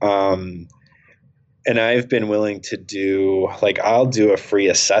 And I've been willing to do, like, I'll do a free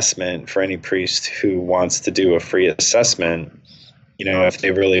assessment for any priest who wants to do a free assessment, you know, if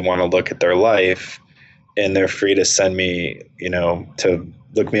they really want to look at their life, and they're free to send me, you know, to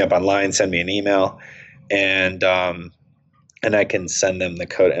look me up online, send me an email, and I can send them the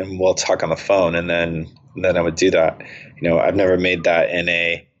code and we'll talk on the phone. And then I would do that. You know, I've never made that in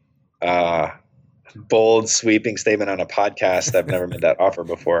a bold, sweeping statement on a podcast. I've never made that offer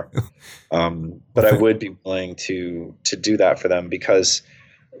before. But I would be willing to do that for them because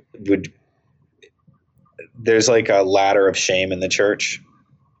there's like a ladder of shame in the church.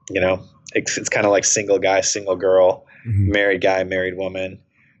 You know, it's kind of like single guy, single girl, married guy, married woman,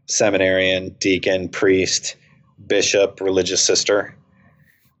 seminarian, deacon, priest, bishop, religious sister.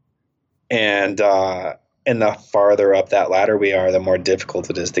 And the farther up that ladder we are, the more difficult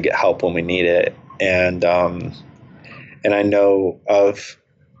it is to get help when we need it. And I know of,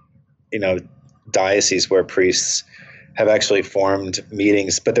 you know, dioceses where priests have actually formed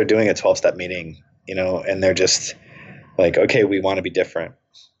meetings, but they're doing a 12-step meeting, you know, and they're just like, okay, we want to be different.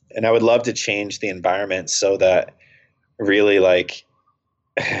 And I would love to change the environment so that really, like,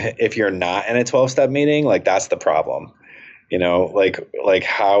 if you're not in a 12-step meeting, like, that's the problem. You know, like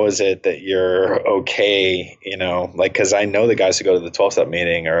how is it that you're okay, you know, like, because I know the guys who go to the 12-step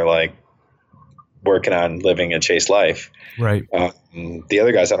meeting are like working on living a chaste life. Right. The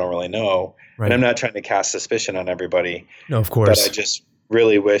other guys I don't really know. Right. And I'm not trying to cast suspicion on everybody. No, of course. But I just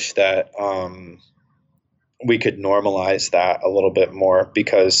really wish that we could normalize that a little bit more,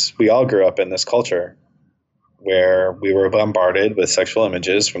 because we all grew up in this culture where we were bombarded with sexual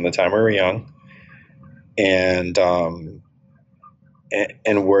images from the time we were young. And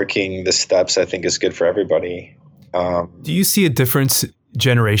working the steps, I think, is good for everybody. Do you see a difference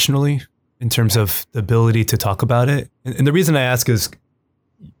generationally in terms of the ability to talk about it? And the reason I ask is,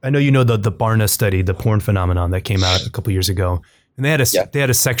 I know you know the Barna study, the porn phenomenon that came out a couple of years ago, and they had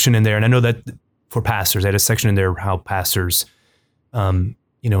a section in there, and I know that for pastors, they had a section in there how pastors,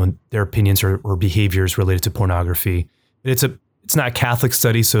 you know, their opinions or behaviors related to pornography. It's not a Catholic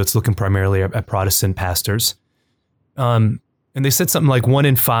study, so it's looking primarily at Protestant pastors. And they said something like 1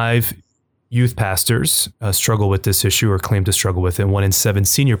 in 5 youth pastors struggle with this issue or claim to struggle with it. 1 in 7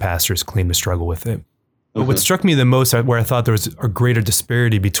 senior pastors claim to struggle with it. But what struck me the most, where I thought there was a greater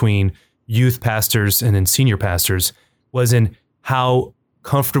disparity between youth pastors and then senior pastors, was in how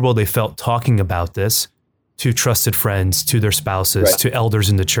comfortable they felt talking about this to trusted friends, to their spouses, right, to elders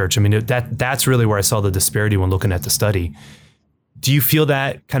in the church. I mean, that's really where I saw the disparity when looking at the study. Do you feel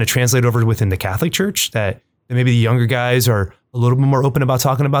that kind of translate over within the Catholic Church, that maybe the younger guys are a little bit more open about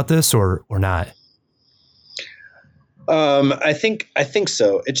talking about this, or not? I think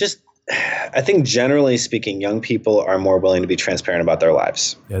so. I think generally speaking, young people are more willing to be transparent about their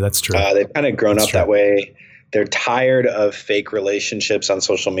lives. Yeah, that's true. They've kind of grown up that way. they're tired of fake relationships on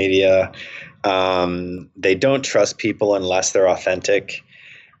social media. They don't trust people unless they're authentic.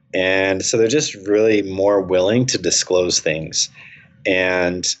 And so they're just really more willing to disclose things.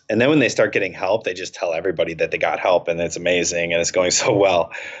 And then when they start getting help, they just tell everybody that they got help and it's amazing and it's going so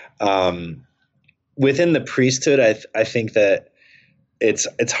well. Within the priesthood, I think that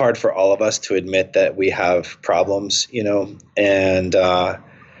it's hard for all of us to admit that we have problems, and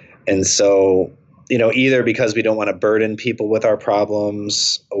so, either because we don't want to burden people with our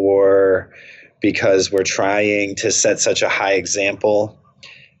problems or because we're trying to set such a high example.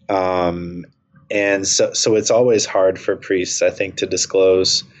 And so it's always hard for priests, I think, to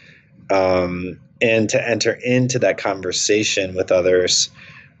disclose, and to enter into that conversation with others.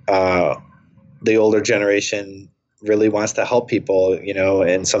 The older generation really wants to help people,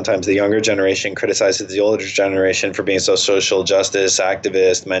 and sometimes the younger generation criticizes the older generation for being so social justice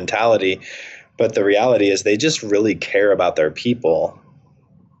activist mentality. But the reality is they just really care about their people.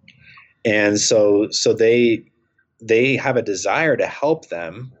 And so they have a desire to help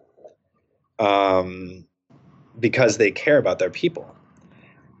them, because they care about their people.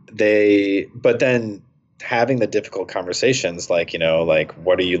 But then having the difficult conversations, like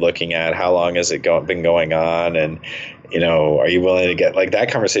what are you looking at? How long has it been going on? And, are you willing to get, like,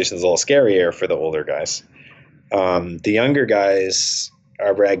 that conversation is a little scarier for the older guys. The younger guys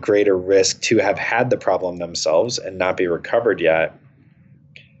are at greater risk to have had the problem themselves and not be recovered yet.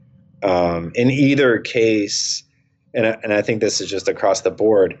 In either case, and I think this is just across the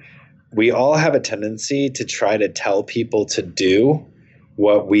board, we all have a tendency to try to tell people to do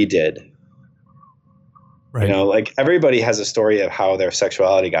what we did. Right. Like, everybody has a story of how their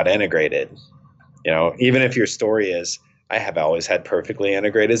sexuality got integrated. Even if your story is, I have always had perfectly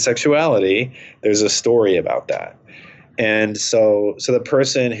integrated sexuality, there's a story about that. And so the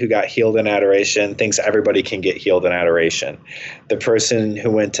person who got healed in adoration thinks everybody can get healed in adoration. The person who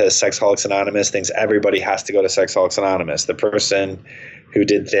went to Sexaholics Anonymous thinks everybody has to go to Sexaholics Anonymous. The person who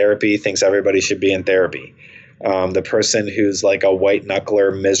did therapy thinks everybody should be in therapy. The person who's like a white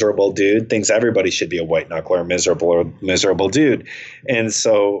knuckler, miserable dude thinks everybody should be a white knuckler, miserable dude. And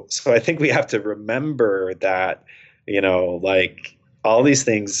so I think we have to remember that, like, all these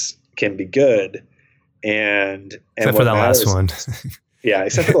things can be good. And except for that last one. Yeah,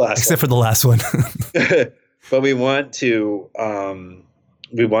 except for the last except for the last one. But we want to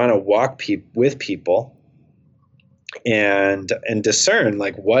walk with people and discern,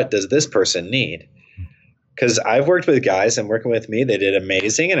 like, what does this person need? Because I've worked with guys and working with me, they did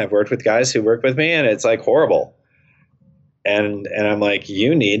amazing. And I've worked with guys who work with me and it's like horrible. And I'm like,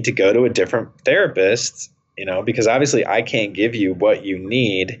 you need to go to a different therapist, because obviously I can't give you what you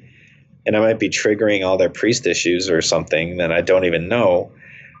need. And I might be triggering all their priest issues or something that I don't even know.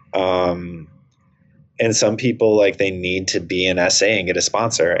 And some people, like, they need to be in SA and get a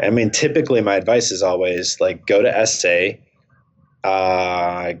sponsor. I mean, typically my advice is always, like, go to SA,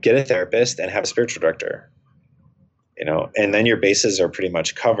 get a therapist, and have a spiritual director. And then your bases are pretty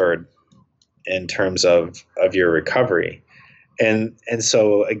much covered in terms of your recovery. And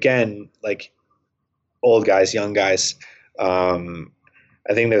so, again, like, old guys, young guys,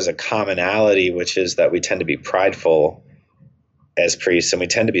 I think there's a commonality, which is that we tend to be prideful as priests, and we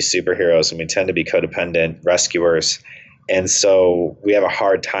tend to be superheroes, and we tend to be codependent rescuers. And so we have a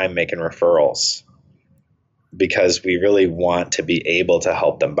hard time making referrals because we really want to be able to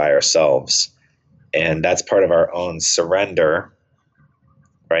help them by ourselves. And that's part of our own surrender,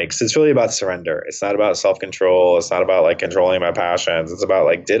 right? Because it's really about surrender. It's not about self-control. It's not about, like, controlling my passions. It's about,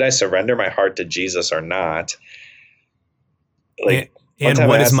 like, did I surrender my heart to Jesus or not? Like, and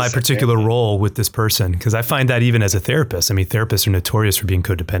what is my particular role with this person? Because I find that even as a therapist, I mean, therapists are notorious for being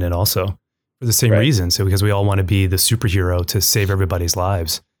codependent also for the same reason. So because we all want to be the superhero to save everybody's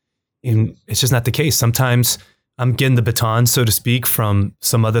lives. And it's just not the case. Sometimes I'm getting the baton, so to speak, from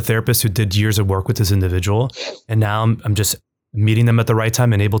some other therapist who did years of work with this individual. And now I'm just meeting them at the right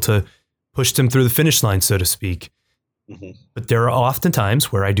time and able to push them through the finish line, so to speak. Mm-hmm. But there are often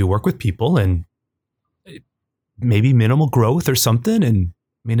times where I do work with people and maybe minimal growth or something. And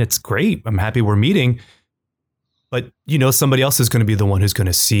I mean, it's great. I'm happy we're meeting, but somebody else is going to be the one who's going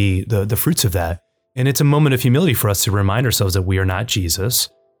to see the fruits of that. And it's a moment of humility for us to remind ourselves that we are not Jesus.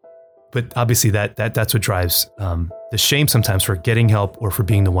 But obviously that's what drives the shame sometimes for getting help or for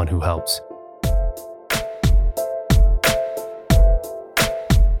being the one who helps.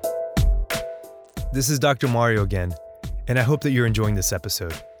 This is Dr. Mario again, and I hope that you're enjoying this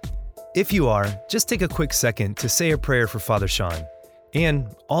episode. If you are, just take a quick second to say a prayer for Father Sean and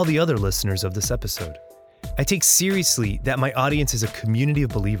all the other listeners of this episode. I take seriously that my audience is a community of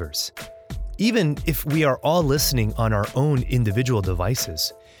believers. Even if we are all listening on our own individual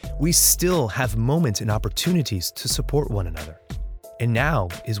devices, we still have moments and opportunities to support one another. And now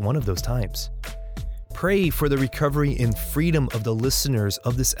is one of those times. Pray for the recovery and freedom of the listeners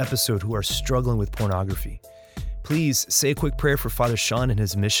of this episode who are struggling with pornography. Please say a quick prayer for Father Sean and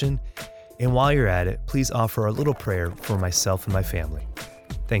his mission. And while you're at it, please offer a little prayer for myself and my family.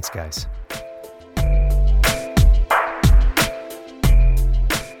 Thanks, guys.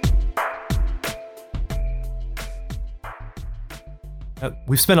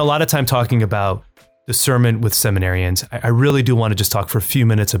 We've spent a lot of time talking about discernment with seminarians. I really do want to just talk for a few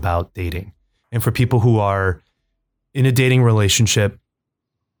minutes about dating. And for people who are in a dating relationship,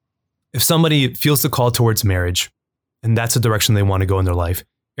 if somebody feels the call towards marriage, and that's the direction they want to go in their life,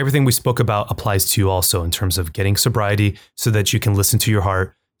 everything we spoke about applies to you also in terms of getting sobriety so that you can listen to your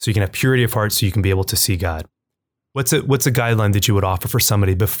heart, so you can have purity of heart, so you can be able to see God. What's a guideline that you would offer for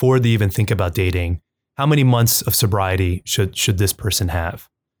somebody before they even think about dating? How many months of sobriety should this person have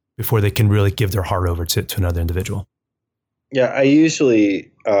before they can really give their heart over to another individual? Yeah, I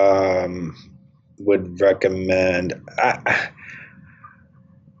usually would recommend,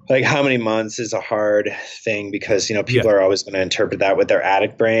 like, how many months is a hard thing because, people are always going to interpret that with their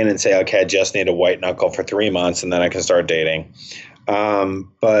addict brain and say, okay, I just need a white knuckle for 3 months and then I can start dating.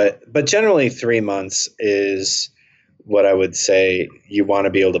 But generally 3 months is what I would say you want to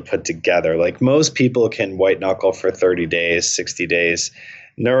be able to put together. Like, most people can white knuckle for 30 days, 60 days.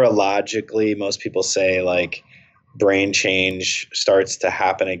 Neurologically, most people say, like, brain change starts to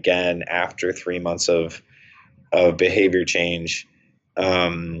happen again after 3 months of behavior change.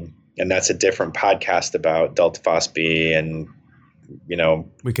 And that's a different podcast about delta phos-B and,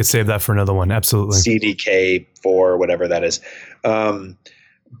 we could save that for another one. Absolutely. CDK4, whatever that is.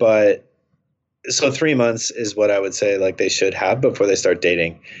 But so 3 months is what I would say, like, they should have before they start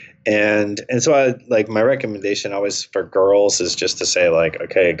dating. And so my recommendation always for girls is just to say, like,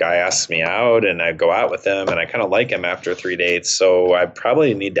 okay, a guy asks me out and I go out with him and I kind of like him after 3 dates. So I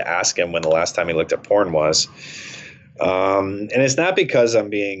probably need to ask him when the last time he looked at porn was. And it's not because I'm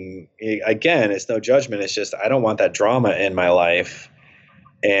being, again, it's no judgment. It's just, I don't want that drama in my life.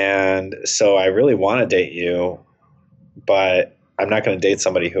 And so I really want to date you, but I'm not going to date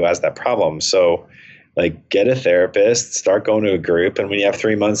somebody who has that problem. So, like, get a therapist, start going to a group. And when you have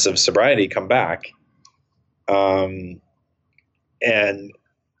 3 months of sobriety, come back. And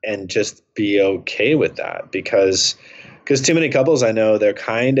just be okay with that because too many couples I know, they're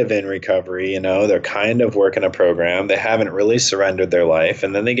kind of in recovery, they're kind of working a program. They haven't really surrendered their life.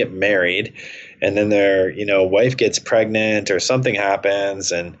 And then they get married and then their, wife gets pregnant or something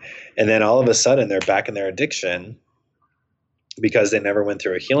happens. And then all of a sudden they're back in their addiction because they never went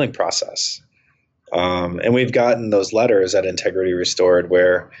through a healing process. And we've gotten those letters at Integrity Restored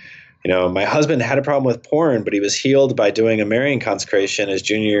where, my husband had a problem with porn, but he was healed by doing a Marian consecration his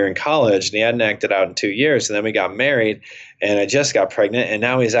junior year in college, and he hadn't acted out in 2 years. And then we got married, and I just got pregnant, and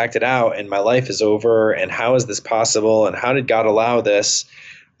now he's acted out, and my life is over. And how is this possible? And how did God allow this?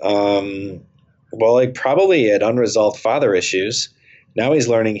 Well, like, probably he had unresolved father issues. Now he's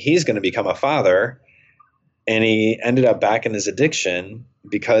learning he's going to become a father, and he ended up back in his addiction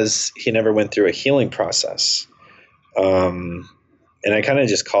because he never went through a healing process. And I kind of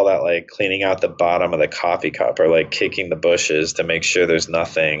just call that, like, cleaning out the bottom of the coffee cup or, like, kicking the bushes to make sure there's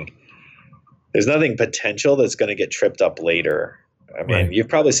nothing potential that's going to get tripped up later. I mean, right. You've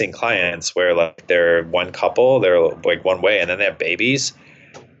probably seen clients where, like, they're one couple, they're like one way, and then they have babies,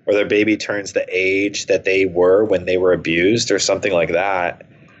 or their baby turns the age that they were when they were abused or something like that.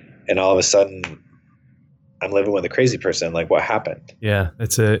 And all of a sudden I'm living with a crazy person. Like, what happened? Yeah,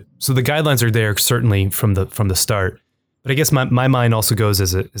 so the guidelines are there certainly from the start. But I guess my mind also goes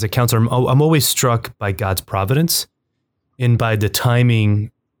as a counselor. I'm always struck by God's providence and by the timing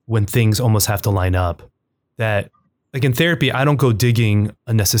when things almost have to line up. That, like, in therapy, I don't go digging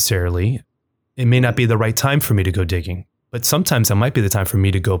unnecessarily. It may not be the right time for me to go digging, but sometimes that might be the time for me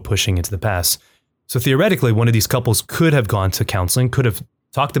to go pushing into the past. So theoretically, one of these couples could have gone to counseling, could have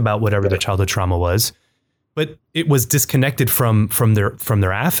talked about whatever their childhood trauma was, but it was disconnected from their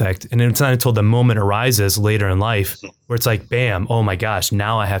affect. And it's not until the moment arises later in life where it's like, bam, oh my gosh,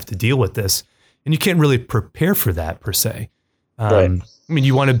 now I have to deal with this. And you can't really prepare for that per se. Right. I mean,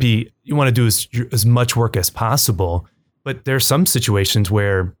 you want to do as much work as possible, but there are some situations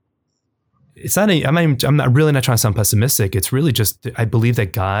where it's not, I'm not really not trying to sound pessimistic. It's really just, I believe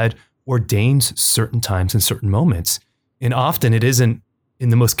that God ordains certain times and certain moments. And often it isn't in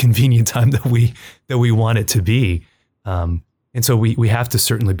the most convenient time that we want it to be. And so we have to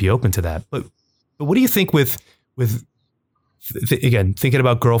certainly be open to that. But what do you think with again, thinking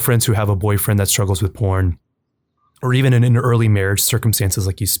about girlfriends who have a boyfriend that struggles with porn, or even in an early marriage circumstances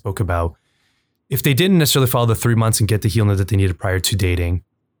like you spoke about, if they didn't necessarily follow the 3 months and get the healing that they needed prior to dating,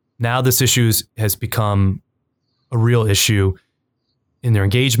 now this issue has become a real issue in their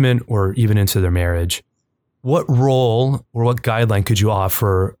engagement or even into their marriage. What role or what guideline could you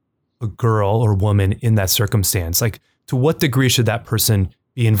offer a girl or woman in that circumstance? Like, to what degree should that person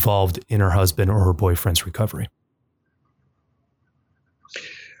be involved in her husband or her boyfriend's recovery?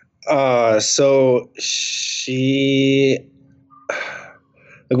 So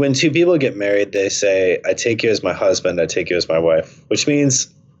when two people get married, they say, I take you as my husband, I take you as my wife, which means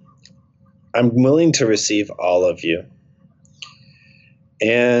I'm willing to receive all of you.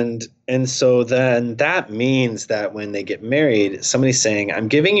 And so then that means that when they get married, somebody's saying, I'm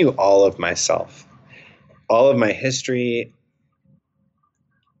giving you all of myself, all of my history,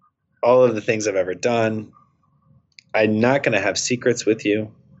 all of the things I've ever done. I'm not going to have secrets with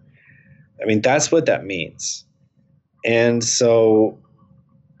you. I mean, that's what that means. And so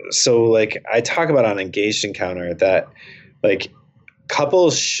like I talk about on Engaged Encounter that like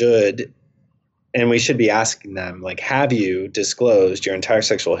couples should, and we should be asking them, like, have you disclosed your entire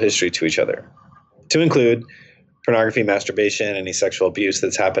sexual history to each other, to include pornography, masturbation, any sexual abuse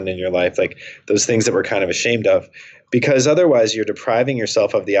that's happened in your life, like those things that we're kind of ashamed of, because otherwise you're depriving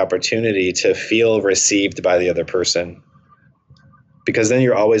yourself of the opportunity to feel received by the other person. Because then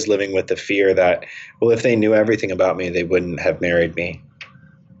you're always living with the fear that, well, if they knew everything about me, they wouldn't have married me.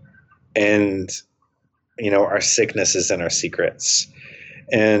 And, our sickness is in our secrets.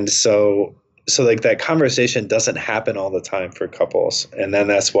 And so like that conversation doesn't happen all the time for couples. And then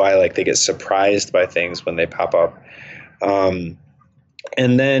that's why like they get surprised by things when they pop up. And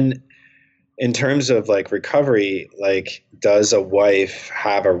then in terms of like recovery, like, does a wife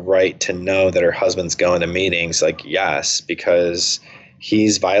have a right to know that her husband's going to meetings? Like, yes, because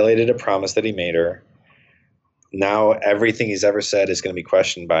he's violated a promise that he made her. Now everything he's ever said is going to be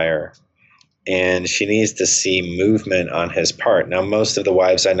questioned by her. And she needs to see movement on his part. Now, most of the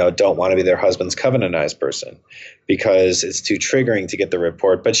wives I know don't want to be their husband's covenantized person because it's too triggering to get the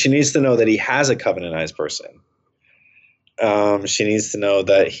report. But she needs to know that he has a covenantized person. She needs to know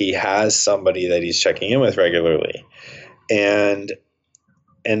that he has somebody that he's checking in with regularly. And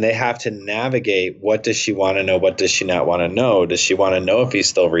they have to navigate, what does she want to know? What does she not want to know? Does she want to know if he's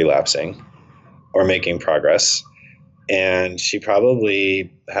still relapsing or making progress? And she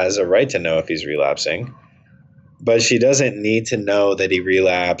probably has a right to know if he's relapsing, but she doesn't need to know that he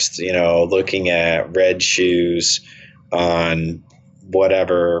relapsed, looking at red shoes on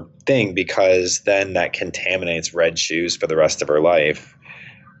whatever thing, because then that contaminates red shoes for the rest of her life.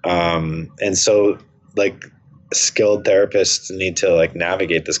 And so like skilled therapists need to like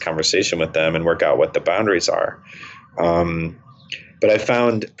navigate this conversation with them and work out what the boundaries are. But I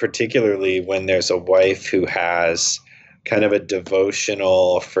found particularly when there's a wife who has kind of a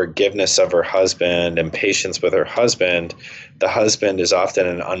devotional forgiveness of her husband and patience with her husband, the husband is often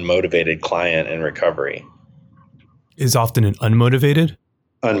an unmotivated client in recovery. Is often an unmotivated?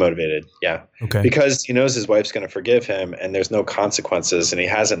 Unmotivated, yeah. Okay. Because he knows his wife's going to forgive him and there's no consequences and he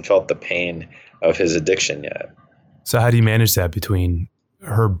hasn't felt the pain of his addiction yet. So how do you manage that between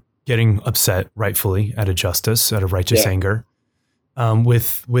her getting upset rightfully out of justice, out of righteous anger,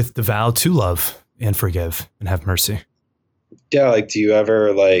 with the vow to love and forgive and have mercy? Yeah, like, do you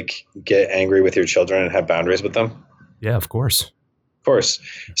ever like get angry with your children and have boundaries with them? Yeah, of course. Of course.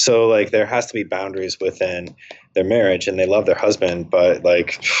 So like there has to be boundaries within their marriage, and they love their husband, but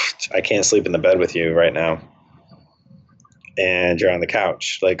like, I can't sleep in the bed with you right now. And you're on the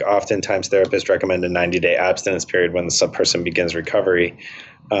couch. Like oftentimes therapists recommend a 90-day abstinence period when the person begins recovery.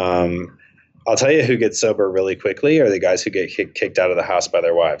 I'll tell you who gets sober really quickly are the guys who get kicked out of the house by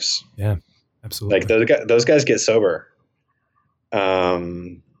their wives. Yeah, absolutely. Like those guys get sober.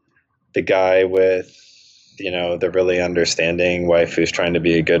 The guy with, the really understanding wife who's trying to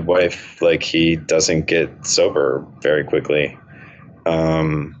be a good wife, like he doesn't get sober very quickly.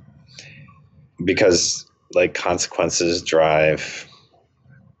 Because like consequences drive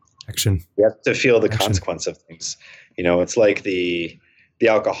action. You have to feel the consequence of things. It's like the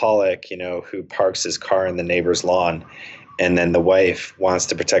alcoholic, who parks his car in the neighbor's lawn, and then the wife wants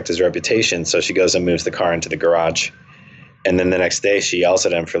to protect his reputation. So she goes and moves the car into the garage. And then the next day she yells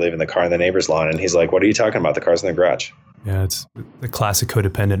at him for leaving the car in the neighbor's lawn. And he's like, what are you talking about? The car's in the garage. Yeah, it's the classic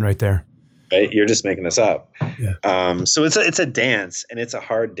codependent right there. Right? You're just making this up. Yeah. So it's a dance, and it's a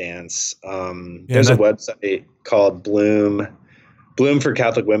hard dance. There's a website called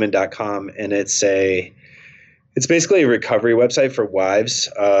bloomforcatholicwomen.com, and it's It's basically a recovery website for wives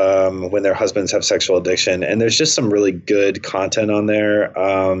when their husbands have sexual addiction. And there's just some really good content on there.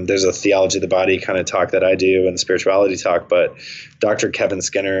 There's a theology of the body kind of talk that I do and spirituality talk. But Dr. Kevin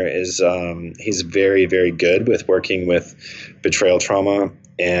Skinner is he's very, very good with working with betrayal trauma.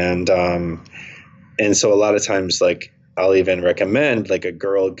 And so a lot of times, like, I'll even recommend like a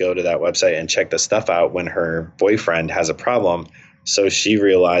girl go to that website and check the stuff out when her boyfriend has a problem. So she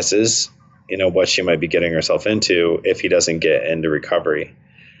realizes, what she might be getting herself into if he doesn't get into recovery.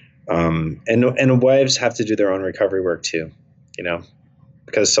 And wives have to do their own recovery work too,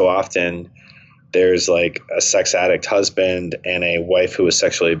 because so often there's like a sex addict husband and a wife who was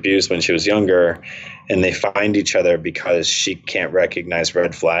sexually abused when she was younger, and they find each other because she can't recognize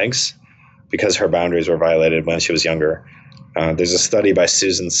red flags because her boundaries were violated when she was younger. There's a study by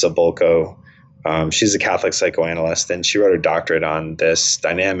Susan Sabulko. She's a Catholic psychoanalyst, and she wrote a doctorate on this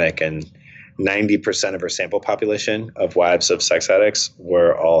dynamic, and 90% of her sample population of wives of sex addicts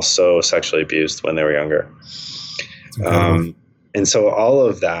were also sexually abused when they were younger. And so all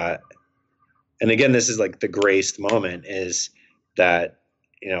of that, and again, this is like the graced moment, is that,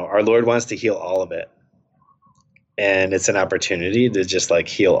 our Lord wants to heal all of it. And it's an opportunity to just like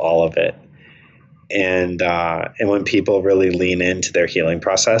heal all of it. And when people really lean into their healing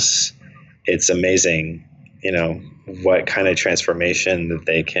process, it's amazing, what kind of transformation that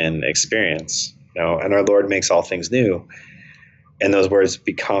they can experience, and our Lord makes all things new, and those words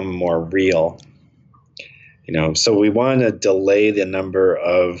become more real, so we want to delay the number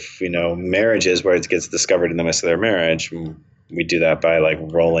of, marriages where it gets discovered in the midst of their marriage. We do that by like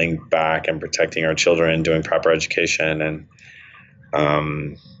rolling back and protecting our children, doing proper education,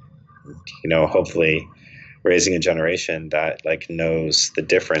 and, hopefully raising a generation that like knows the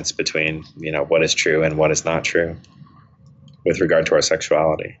difference between, what is true and what is not true with regard to our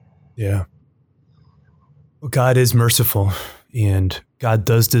sexuality. Yeah. Well, God is merciful, and God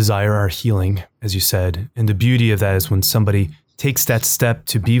does desire our healing, as you said. And the beauty of that is when somebody takes that step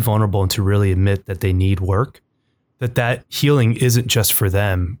to be vulnerable and to really admit that they need work, that healing isn't just for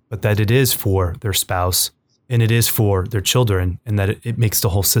them, but that it is for their spouse and it is for their children, and that it makes the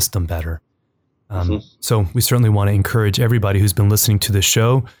whole system better. So we certainly want to encourage everybody who's been listening to the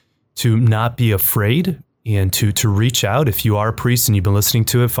show to not be afraid and to reach out. If you are a priest and you've been listening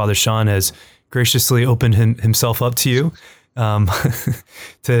to it, Father Sean has graciously opened himself up to you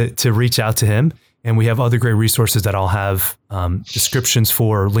to reach out to him. And we have other great resources that I'll have descriptions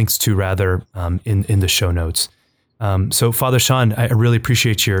for, or links to rather, in the show notes. So Father Sean, I really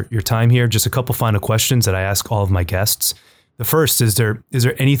appreciate your time here. Just a couple final questions that I ask all of my guests. The first, is there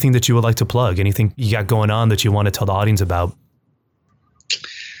anything that you would like to plug? Anything you got going on that you want to tell the audience about?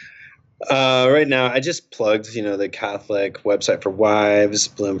 Right now, I just plugged, the Catholic website for wives,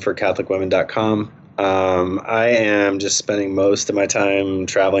 bloomforcatholicwomen.com. I am just spending most of my time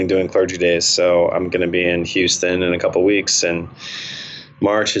traveling, doing clergy days. So I'm going to be in Houston in a couple weeks, and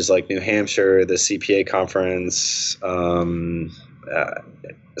March is like New Hampshire, the CPA conference. So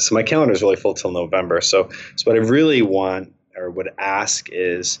my calendar is really full till November. So what I really want or would ask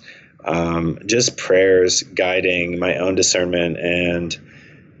is just prayers guiding my own discernment and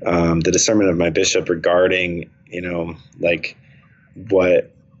the discernment of my bishop regarding, like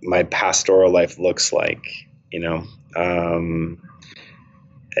what my pastoral life looks like, and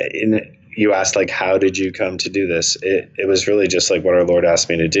you asked, like, how did you come to do this? It was really just like what our Lord asked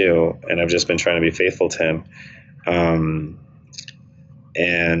me to do. And I've just been trying to be faithful to him.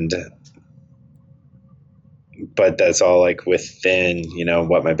 But that's all like within,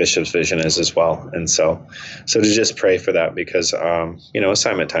 what my bishop's vision is as well. And so to just pray for that, because,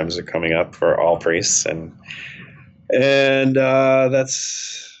 assignment times are coming up for all priests, and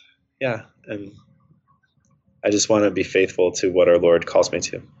that's, yeah. And I just want to be faithful to what our Lord calls me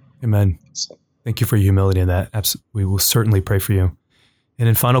to. Amen. So. Thank you for your humility in that. Absolutely. We will certainly pray for you. And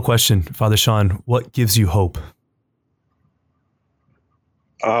then final question, Father Sean, what gives you hope?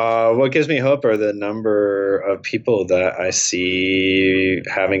 What gives me hope are the number of people that I see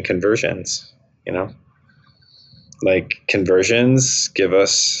having conversions, like conversions give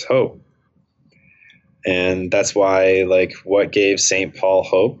us hope. And that's why, like, what gave St. Paul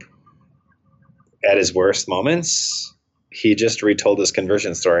hope at his worst moments, he just retold his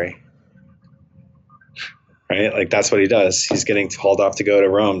conversion story, right? Like, that's what he does. He's getting hauled off to go to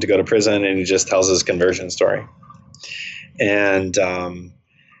Rome, to go to prison, and he just tells his conversion story.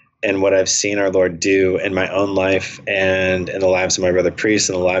 And what I've seen our Lord do in my own life and in the lives of my brother priests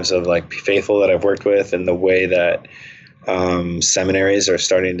and the lives of like faithful that I've worked with, and the way that seminaries are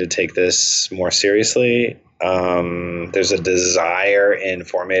starting to take this more seriously, There's a desire in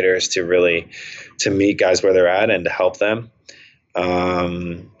formators to meet guys where they're at and to help them.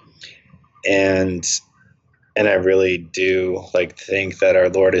 And I really do think that our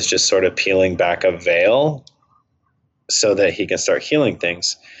Lord is just sort of peeling back a veil so that he can start healing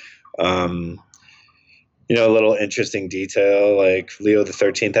things. A little interesting detail, Leo the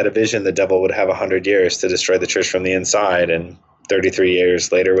 13th had a vision the devil would have 100 years to destroy the church from the inside. And 33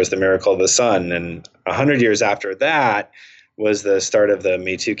 years later was the miracle of the sun. And 100 years after that was the start of the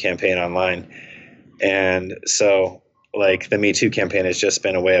Me Too campaign online. And so the Me Too campaign has just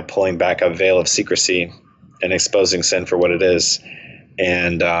been a way of pulling back a veil of secrecy and exposing sin for what it is.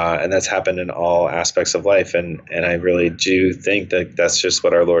 And that's happened in all aspects of life. And I really do think that that's just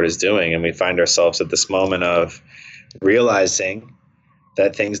what our Lord is doing. And we find ourselves at this moment of realizing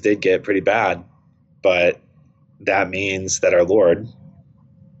that things did get pretty bad, but that means that our Lord,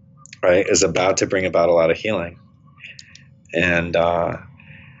 right, is about to bring about a lot of healing. And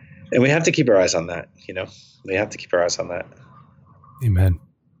we have to keep our eyes on that, we have to keep our eyes on that. Amen.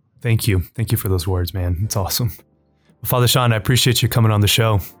 Thank you. Thank you for those words, man. It's awesome. Father Sean, I appreciate you coming on the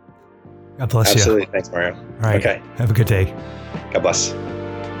show. God bless you. Absolutely. Thanks, Mario. All right. Okay. Have a good day. God bless.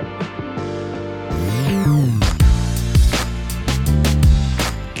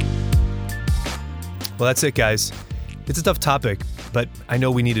 Well, that's it, guys. It's a tough topic, but I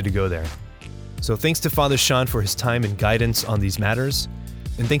know we needed to go there. So thanks to Father Sean for his time and guidance on these matters,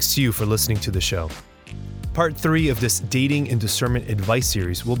 and thanks to you for listening to the show. Part 3 of this Dating and Discernment Advice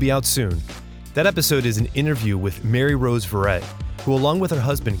series will be out soon. That episode is an interview with Mary Rose Verrett, who along with her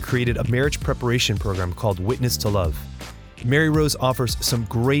husband created a marriage preparation program called Witness to Love. Mary Rose offers some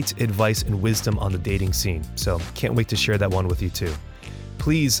great advice and wisdom on the dating scene, so can't wait to share that one with you too.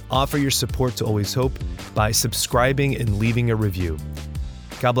 Please offer your support to Always Hope by subscribing and leaving a review.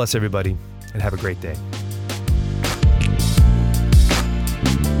 God bless everybody, and have a great day.